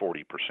rate is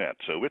 40%.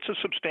 So it's a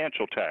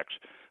substantial tax,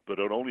 but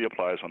it only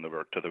applies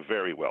to the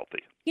very wealthy.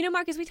 You know,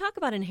 Mark, as we talk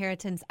about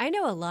inheritance, I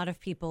know a lot of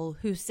people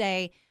who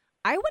say,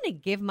 I want to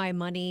give my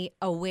money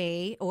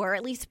away, or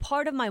at least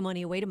part of my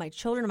money away to my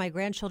children or my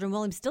grandchildren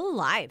while I'm still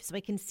alive, so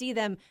I can see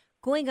them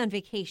going on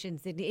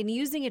vacations and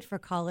using it for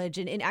college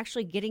and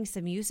actually getting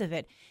some use of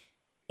it.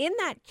 In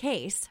that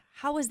case,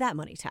 how is that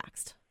money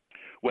taxed?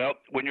 Well,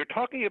 when you're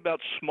talking about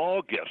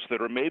small gifts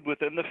that are made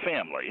within the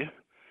family,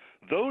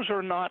 those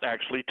are not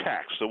actually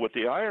taxed. So what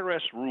the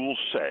IRS rules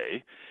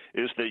say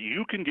is that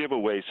you can give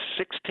away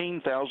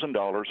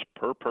 $16,000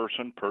 per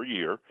person per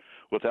year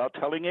without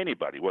telling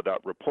anybody,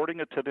 without reporting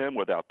it to them,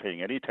 without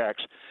paying any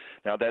tax.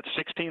 Now, that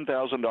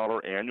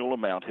 $16,000 annual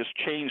amount has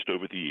changed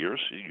over the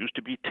years. It used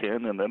to be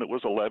 10, and then it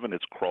was 11.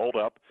 It's crawled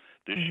up.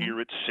 This year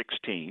it's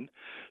 16.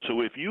 So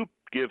if you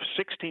give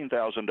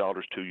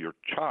 $16,000 to your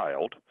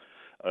child,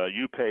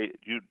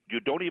 you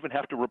don't even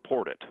have to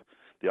report it.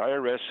 The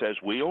IRS says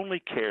we only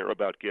care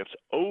about gifts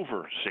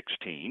over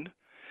 16,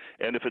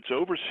 and if it's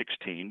over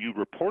 16, you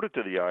report it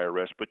to the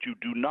IRS, but you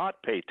do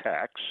not pay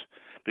tax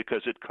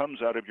because it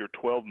comes out of your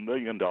 $12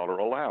 million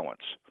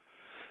allowance.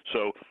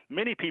 So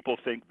many people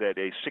think that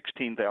a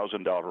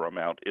 $16,000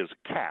 amount is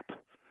a cap.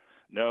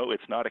 No,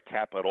 it's not a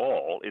cap at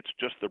all. It's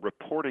just the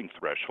reporting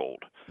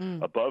threshold.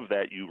 Above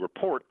that, you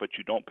report, but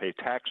you don't pay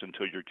tax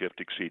until your gift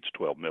exceeds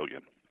 $12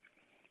 million.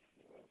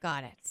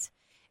 Got it.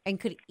 And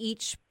could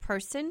each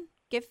person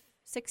give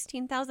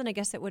 $16,000? I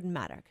guess it wouldn't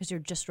matter because you're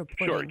just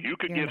reporting. Sure, you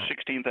could give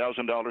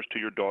 $16,000 to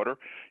your daughter.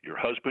 Your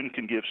husband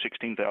can give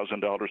 $16,000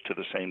 to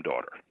the same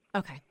daughter.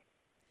 Okay.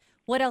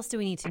 What else do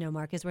we need to know,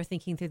 Mark, as we're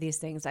thinking through these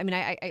things? I mean,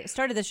 I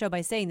started the show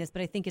by saying this,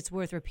 but I think it's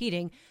worth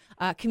repeating.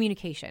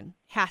 Communication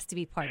has to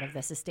be part of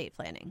this estate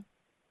planning.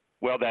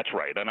 Well, that's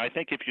right. And I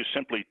think if you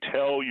simply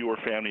tell your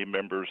family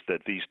members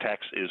that these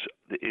tax is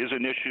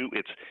an issue,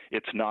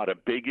 it's not a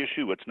big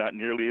issue. It's not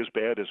nearly as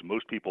bad as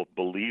most people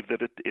believe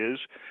that it is.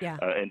 Yeah.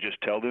 And just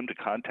tell them to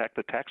contact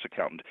the tax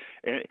accountant.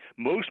 And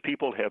most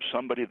people have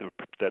somebody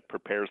that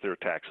prepares their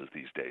taxes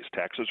these days.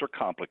 Taxes are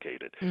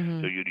complicated.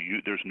 So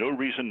there's no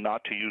reason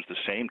not to use the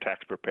same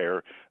tax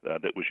preparer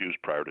that was used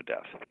prior to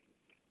death.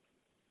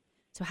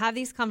 So have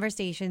these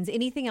conversations.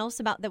 Anything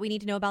else that we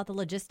need to know about the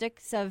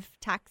logistics of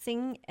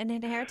taxing an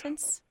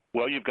inheritance?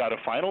 Well, you've got a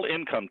final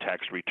income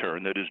tax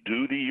return that is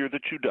due the year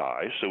that you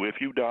die. So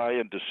if you die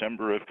in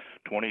December of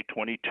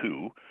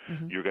 2022,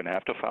 you're going to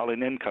have to file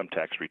an income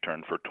tax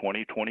return for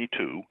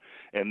 2022.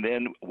 And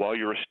then while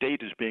your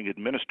estate is being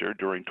administered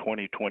during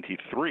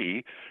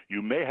 2023,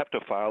 you may have to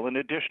file an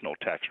additional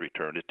tax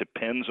return. It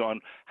depends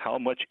on how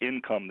much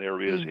income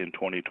there is in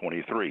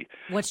 2023.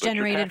 What's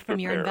generated from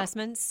your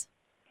investments?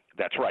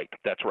 That's right.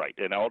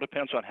 And it all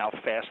depends on how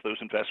fast those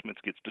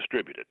investments gets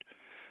distributed.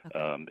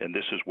 And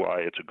this is why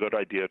it's a good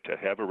idea to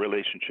have a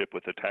relationship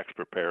with a tax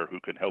preparer who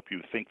can help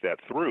you think that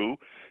through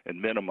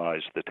and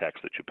minimize the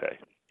tax that you pay.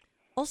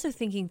 Also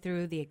thinking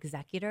through the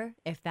executor,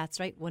 if that's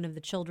right, one of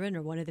the children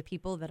or one of the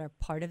people that are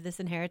part of this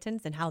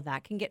inheritance and how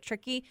that can get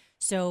tricky.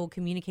 So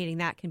communicating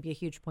that can be a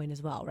huge point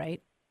as well,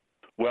 right?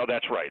 Well,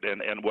 that's right.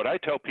 And what I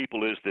tell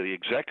people is that the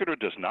executor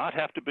does not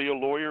have to be a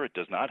lawyer. It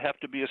does not have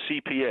to be a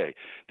CPA.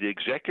 The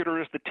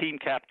executor is the team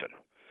captain.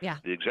 Yeah.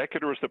 The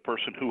executor is the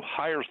person who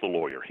hires the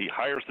lawyer. He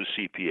hires the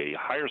CPA. He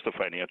hires the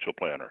financial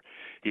planner.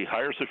 He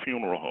hires the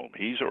funeral home.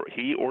 He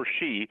or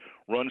she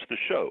runs the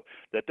show.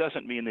 That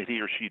doesn't mean that he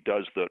or she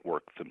does the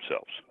work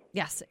themselves.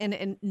 Yes,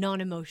 and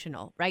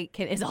non-emotional, right,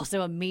 is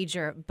also a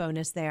major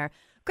bonus there.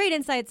 Great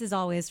insights, as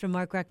always, from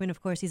Mark Reckman.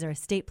 Of course, he's our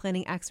estate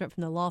planning expert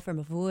from the law firm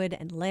of Wood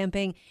and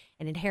Lamping.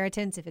 And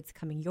inheritance, if it's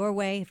coming your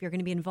way, if you're going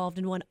to be involved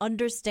in one,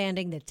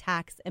 understanding the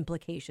tax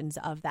implications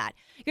of that.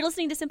 You're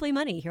listening to Simply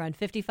Money here on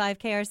 55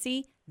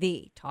 KRC,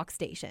 the talk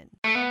station.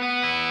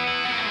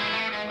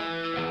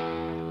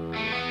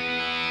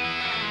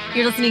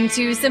 You're listening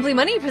to Simply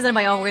Money, presented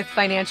by Allworth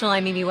Financial.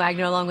 I'm Amy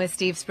Wagner, along with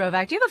Steve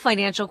Sprovak. Do you have a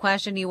financial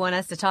question you want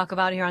us to talk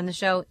about here on the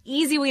show?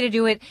 Easy way to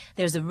do it.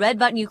 There's a red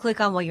button you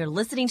click on while you're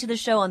listening to the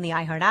show on the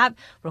iHeart app.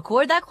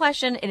 Record that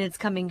question, and it's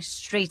coming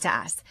straight to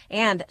us.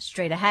 And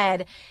straight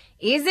ahead,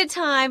 is it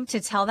time to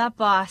tell that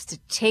boss to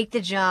take the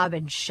job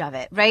and shove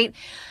it, right?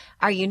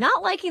 Are you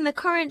not liking the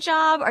current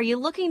job? Are you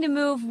looking to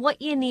move?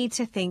 What you need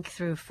to think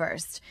through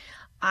first.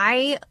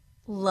 I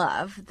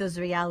love those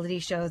reality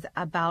shows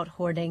about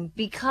hoarding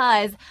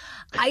because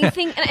I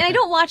think, and I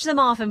don't watch them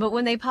often, but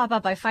when they pop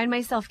up, I find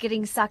myself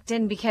getting sucked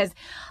in because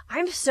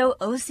I'm so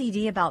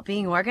OCD about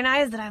being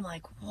organized that I'm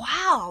like,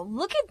 wow,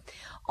 look at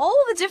all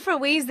the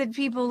different ways that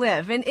people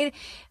live. And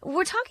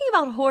we're talking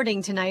about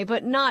hoarding tonight,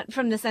 but not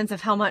from the sense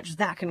of how much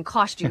that can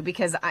cost you,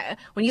 because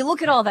when you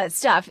look at all that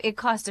stuff, it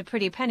costs a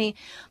pretty penny.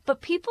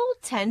 But people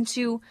tend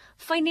to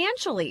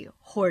financially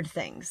hoard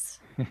things.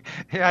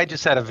 Yeah, I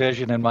just had a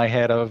vision in my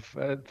head of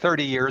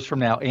 30 years from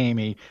now,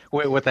 Amy,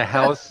 with a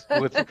house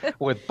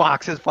with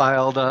boxes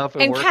piled up.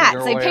 And cats.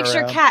 I picture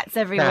around. Cats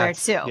everywhere,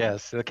 too.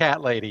 Yes, the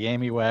cat lady,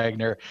 Amy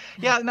Wagner.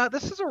 Yeah, no,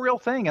 this is a real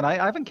thing, and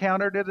I've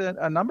encountered it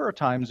a number of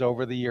times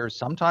over the years.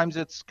 Sometimes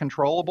it's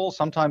controllable.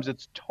 Sometimes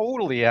it's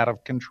totally out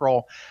of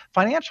control.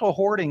 Financial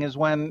hoarding is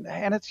when,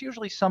 and it's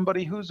usually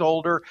somebody who's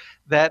older,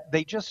 that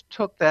they just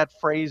took that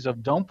phrase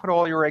of don't put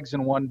all your eggs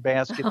in one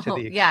basket to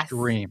the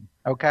extreme.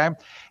 Okay.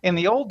 In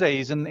the old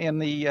days, in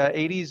the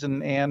 80s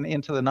and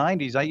into the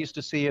 90s, I used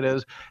to see it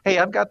as, hey,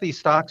 I've got these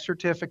stock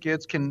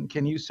certificates. Can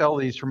you sell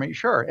these for me?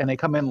 Sure. And they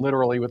come in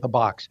literally with a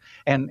box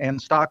and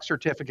stock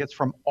certificates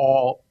from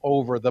all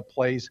over the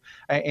place.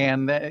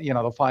 And,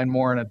 they'll find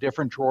more in a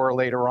different drawer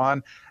later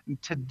on.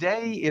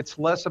 Today, it's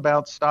less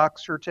about stock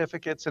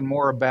certificates and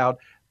more about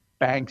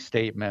bank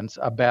statements,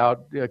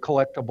 about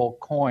collectible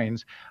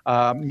coins,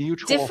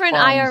 mutual different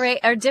funds. IRA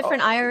or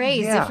different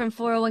IRAs, different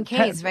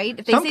 401ks, right?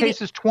 If some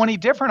cases, 20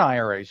 different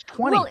IRAs,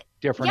 20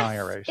 different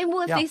IRAs. And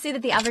if they say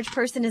that the average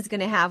person is going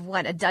to have,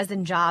 a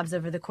dozen jobs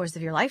over the course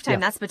of your lifetime,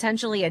 that's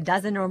potentially a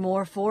dozen or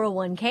more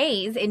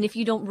 401ks. And if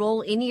you don't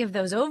roll any of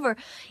those over,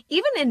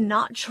 even in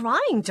not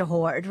trying to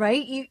hoard,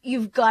 right?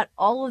 You've got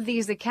all of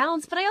these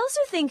accounts. But I also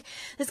think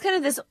there's kind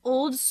of this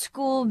old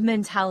school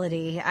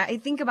mentality. I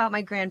think about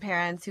my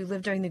grandparents who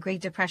lived during the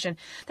Great Depression.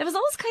 There was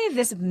always kind of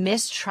this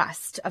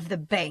mistrust of the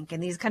bank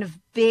and these kind of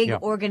big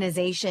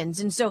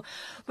organizations. And so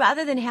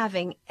rather than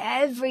having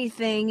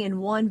everything in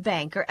one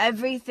bank or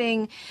everything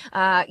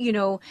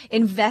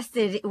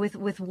invested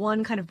with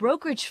one kind of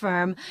brokerage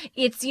firm,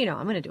 it's,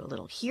 I'm going to do a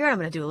little here, I'm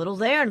going to do a little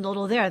there and a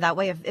little there. That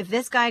way, if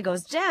this guy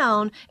goes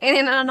down,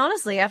 and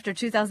honestly, after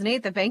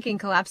 2008, the banking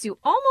collapse, you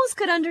almost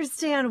could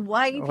understand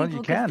why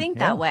people could think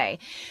that way.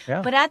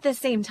 Yeah. But at the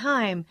same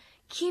time,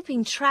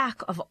 keeping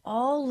track of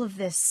all of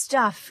this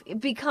stuff, it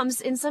becomes,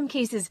 in some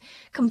cases,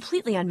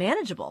 completely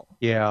unmanageable.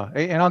 Yeah,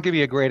 and I'll give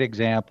you a great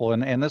example.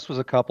 And this was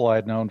a couple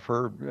I'd known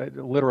for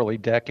literally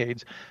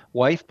decades.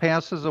 Wife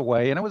passes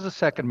away, and it was a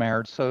second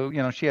marriage, so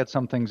she had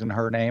some things in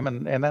her name,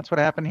 and that's what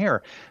happened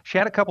here. She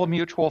had a couple of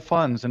mutual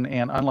funds, and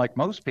unlike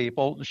most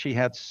people, she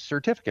had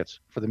certificates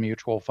for the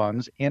mutual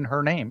funds in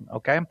her name.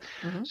 Okay,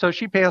 so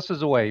she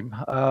passes away.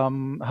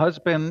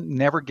 Husband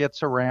never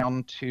gets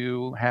around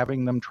to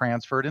having them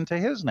transferred into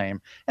his name.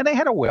 And they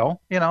had a will,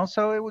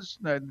 so it was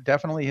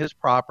definitely his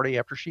property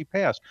after she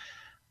passed.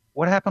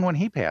 What happened when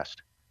he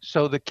passed?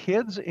 So the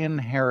kids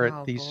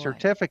inherit these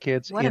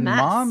certificates in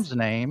mom's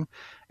name,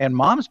 and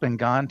mom's been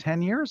gone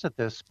 10 years at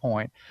this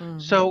point.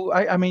 So,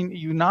 I mean,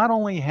 you not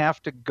only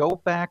have to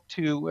go back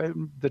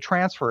to the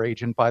transfer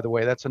agent, by the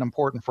way, that's an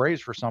important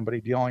phrase for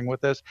somebody dealing with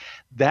this.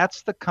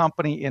 That's the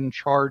company in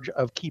charge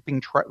of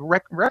keeping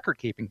record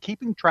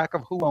keeping track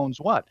of who owns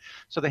what.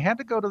 So they had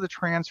to go to the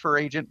transfer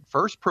agent,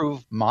 first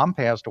prove mom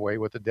passed away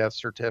with a death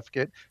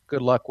certificate.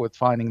 Good luck with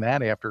finding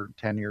that after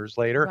 10 years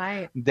later.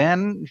 Right.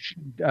 Then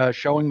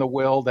showing the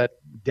will that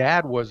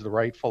dad was the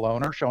rightful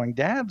owner, showing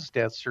dad's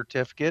death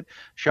certificate,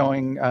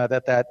 showing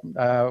that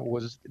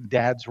was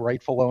dad's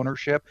rightful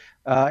ownership.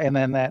 And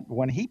then that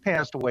when he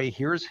passed away,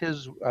 here's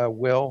his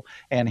will,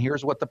 and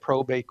here's what the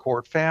probate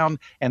court found.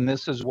 And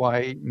this is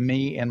why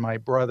me and my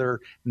brother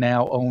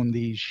now own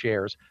these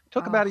shares.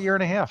 Took about a year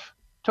and a half.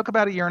 Took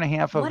about a year and a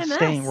half of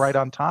staying right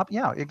on top.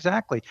 Yeah,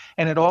 exactly.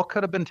 And it all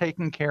could have been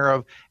taken care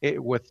of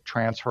with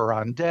transfer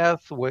on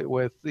death,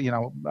 with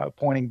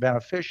appointing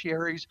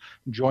beneficiaries,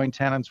 joint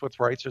tenants with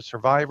rights of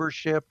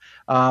survivorship.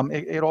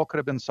 It all could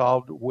have been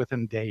solved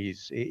within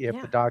days if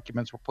the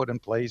documents were put in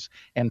place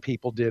and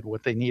people did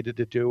what they needed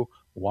to do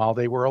while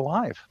they were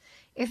alive.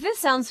 If this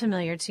sounds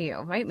familiar to you,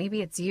 right?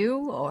 Maybe it's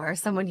you or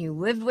someone you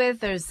lived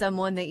with or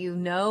someone that you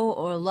know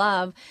or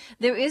love.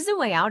 There is a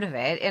way out of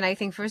it. And I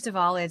think, first of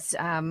all, it's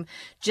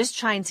just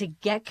trying to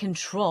get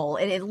control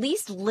and at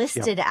least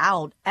listed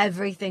out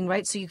everything,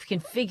 right? So you can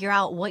figure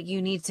out what you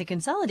need to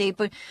consolidate.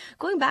 But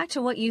going back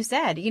to what you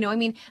said,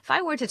 if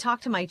I were to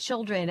talk to my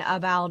children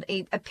about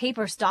a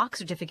paper stock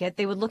certificate,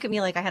 they would look at me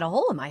like I had a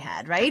hole in my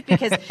head, right?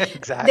 Because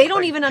they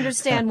don't even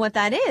understand what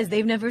that is.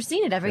 They've never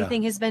seen it.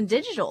 Everything has been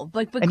digital.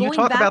 But and going you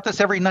talk about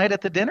this every night at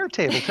the dinner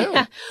table too.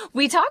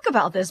 We talk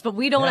about this, but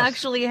we don't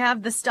actually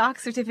have the stock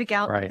certificate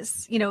out,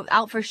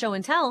 out for show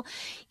and tell.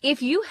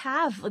 If you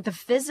have the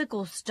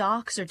physical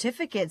stock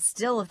certificate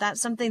still, if that's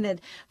something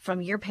that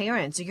from your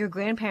parents or your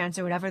grandparents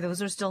or whatever,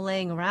 those are still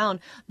laying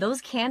around,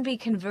 those can be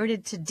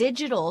converted to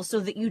digital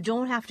so that you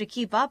don't have to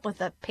keep up with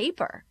the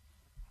paper.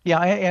 Yeah,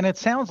 and it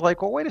sounds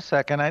like, well, wait a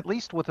second, at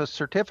least with a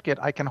certificate,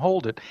 I can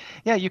hold it.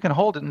 Yeah, you can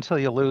hold it until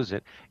you lose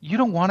it. You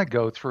don't want to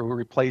go through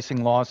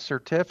replacing lost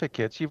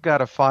certificates. You've got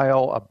to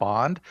file a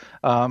bond.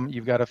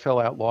 You've got to fill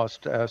out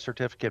lost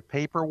certificate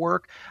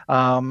paperwork.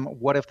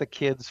 What if the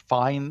kids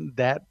find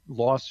that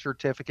lost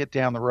certificate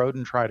down the road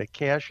and try to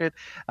cash it?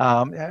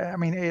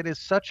 It is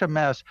such a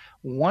mess.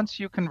 Once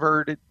you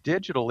convert it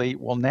digitally,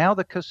 well, now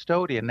the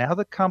custodian, now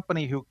the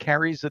company who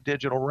carries the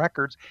digital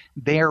records,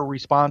 they're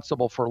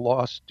responsible for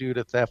loss due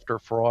to theft or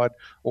fraud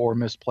or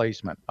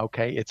misplacement.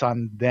 Okay, it's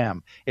on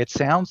them. It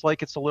sounds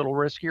like it's a little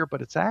riskier,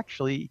 but it's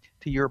actually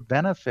to your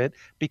benefit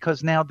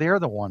because now they're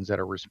the ones that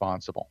are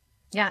responsible.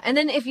 Yeah. And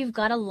then if you've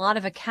got a lot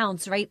of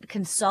accounts, right,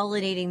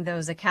 consolidating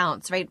those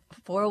accounts, right,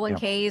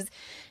 401ks,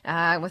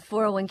 with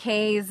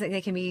 401ks,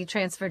 they can be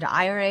transferred to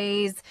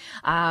IRAs,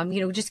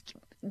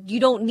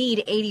 you don't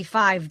need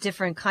 85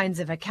 different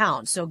kinds of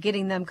accounts. So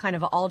getting them kind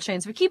of all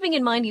transferred, keeping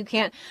in mind you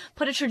can't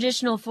put a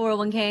traditional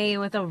 401k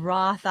with a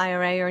Roth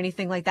IRA or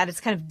anything like that. It's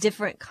kind of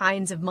different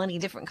kinds of money,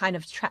 different kind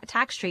of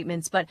tax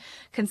treatments, but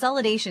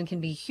consolidation can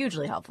be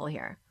hugely helpful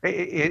here.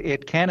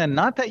 It can, and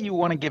not that you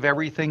want to give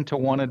everything to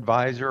one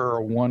advisor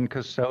or one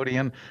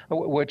custodian,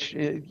 which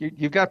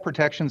you've got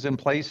protections in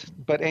place.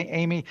 But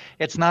Amy,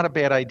 it's not a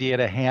bad idea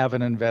to have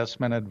an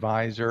investment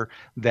advisor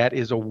that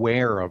is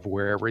aware of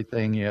where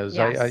everything is.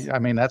 Yes. I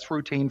mean, that's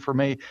routine for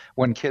me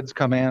when kids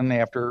come in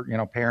after,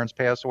 parents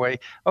pass away.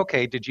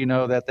 Okay, did you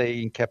know that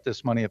they kept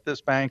this money at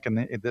this bank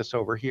and this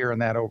over here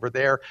and that over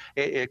there?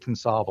 It can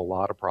solve a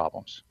lot of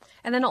problems.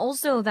 And then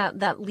also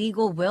that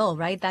legal will,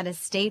 right? That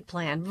estate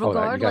plan,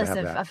 regardless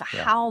of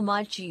how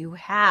much you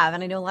have.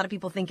 And I know a lot of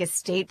people think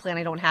estate plan,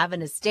 I don't have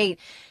an estate.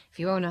 If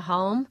you own a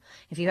home,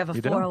 if you have a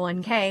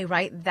 401k,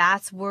 right,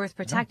 that's worth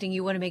protecting.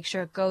 You want to make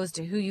sure it goes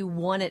to who you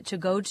want it to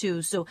go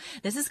to. So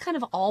this is kind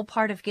of all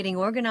part of getting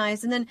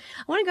organized. And then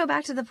I want to go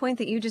back to the point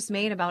that you just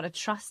made about a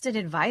trusted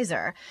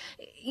advisor.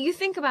 You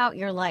think about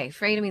your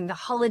life, right? I mean, the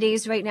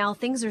holidays right now,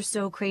 things are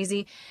so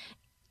crazy.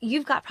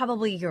 You've got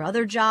probably your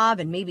other job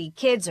and maybe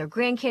kids or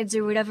grandkids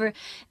or whatever.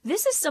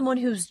 This is someone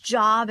whose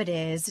job it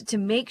is to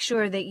make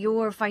sure that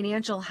your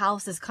financial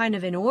house is kind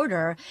of in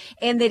order,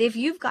 and that if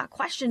you've got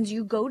questions,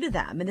 you go to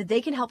them and that they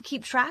can help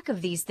keep track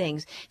of these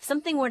things. If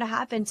something were to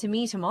happen to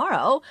me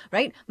tomorrow,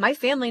 right, my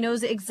family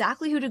knows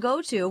exactly who to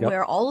go to,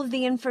 where all of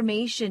the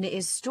information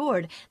is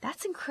stored.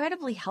 That's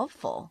incredibly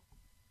helpful.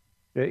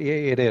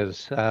 It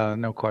is,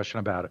 no question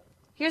about it.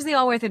 Here's the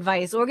Allworth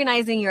advice.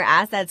 Organizing your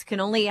assets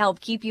can only help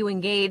keep you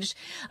engaged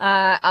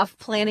of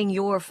planning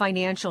your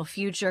financial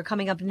future.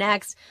 Coming up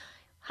next,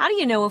 how do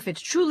you know if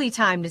it's truly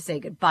time to say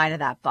goodbye to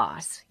that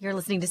boss? You're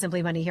listening to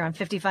Simply Money here on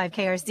 55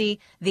 KRC,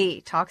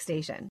 the talk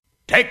station.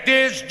 Take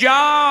this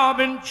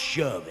job and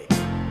shove it.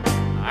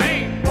 I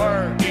ain't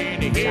working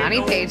to get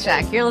Johnny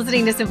Paycheck. You're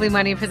listening to Simply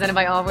Money presented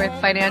by Allworth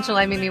Financial.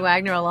 I'm Amy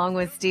Wagner along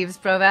with Steve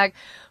Sprovak.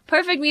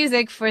 Perfect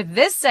music for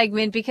this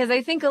segment because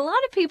I think a lot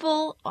of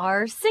people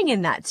are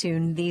singing that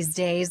tune these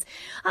days.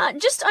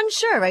 Just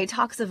unsure, right?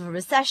 Talks of a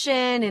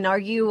recession, and are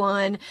you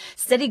on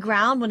steady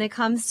ground when it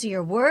comes to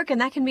your work?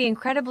 And that can be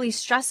incredibly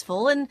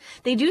stressful. And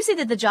they do say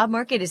that the job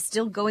market is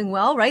still going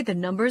well, right? The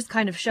numbers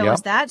kind of show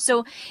us that.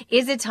 So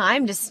is it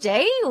time to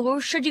stay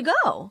or should you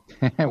go?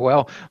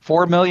 Well,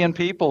 4 million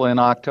people in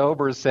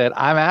October said,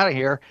 I'm out of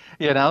here,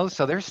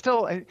 so there's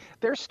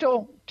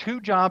still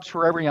 2 jobs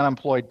for every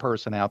unemployed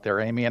person out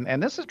there, Amy.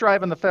 And this is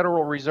driving the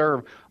Federal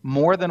Reserve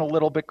more than a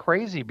little bit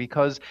crazy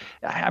because,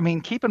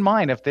 keep in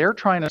mind, if they're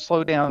trying to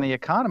slow down the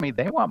economy,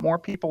 they want more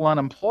people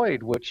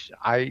unemployed, which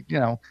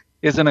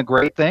isn't a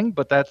great thing,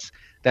 but that's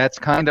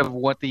kind of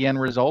what the end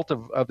result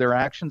of their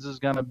actions is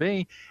going to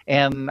be.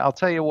 And I'll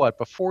tell you what,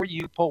 before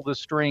you pull the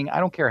string, I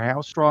don't care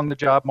how strong the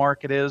job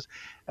market is,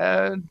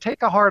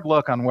 take a hard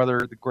look on whether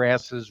the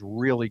grass is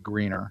really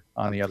greener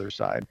on the other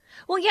side.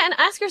 Well, yeah, and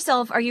ask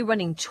yourself, are you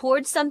running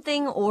towards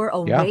something or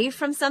away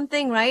from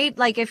something, right?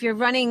 Like if you're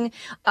running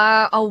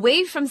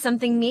away from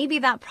something, maybe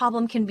that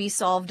problem can be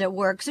solved at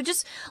work. So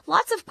just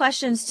lots of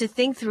questions to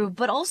think through,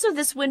 but also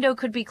this window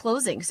could be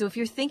closing. So if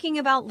you're thinking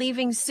about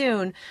leaving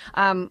soon,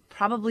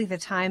 probably the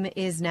time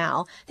is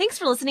now. Thanks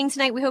for listening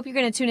tonight. We hope you're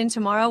going to tune in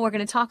tomorrow. We're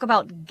going to talk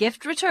about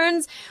gift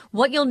returns,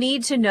 what you'll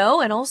need to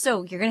know, and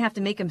also you're going to have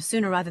to make them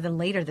sooner rather than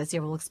later this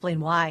year. We'll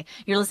explain why.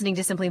 You're listening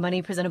to Simply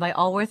Money, presented by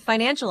Allworth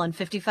Financial on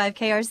 55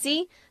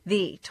 KRC,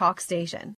 the talk station.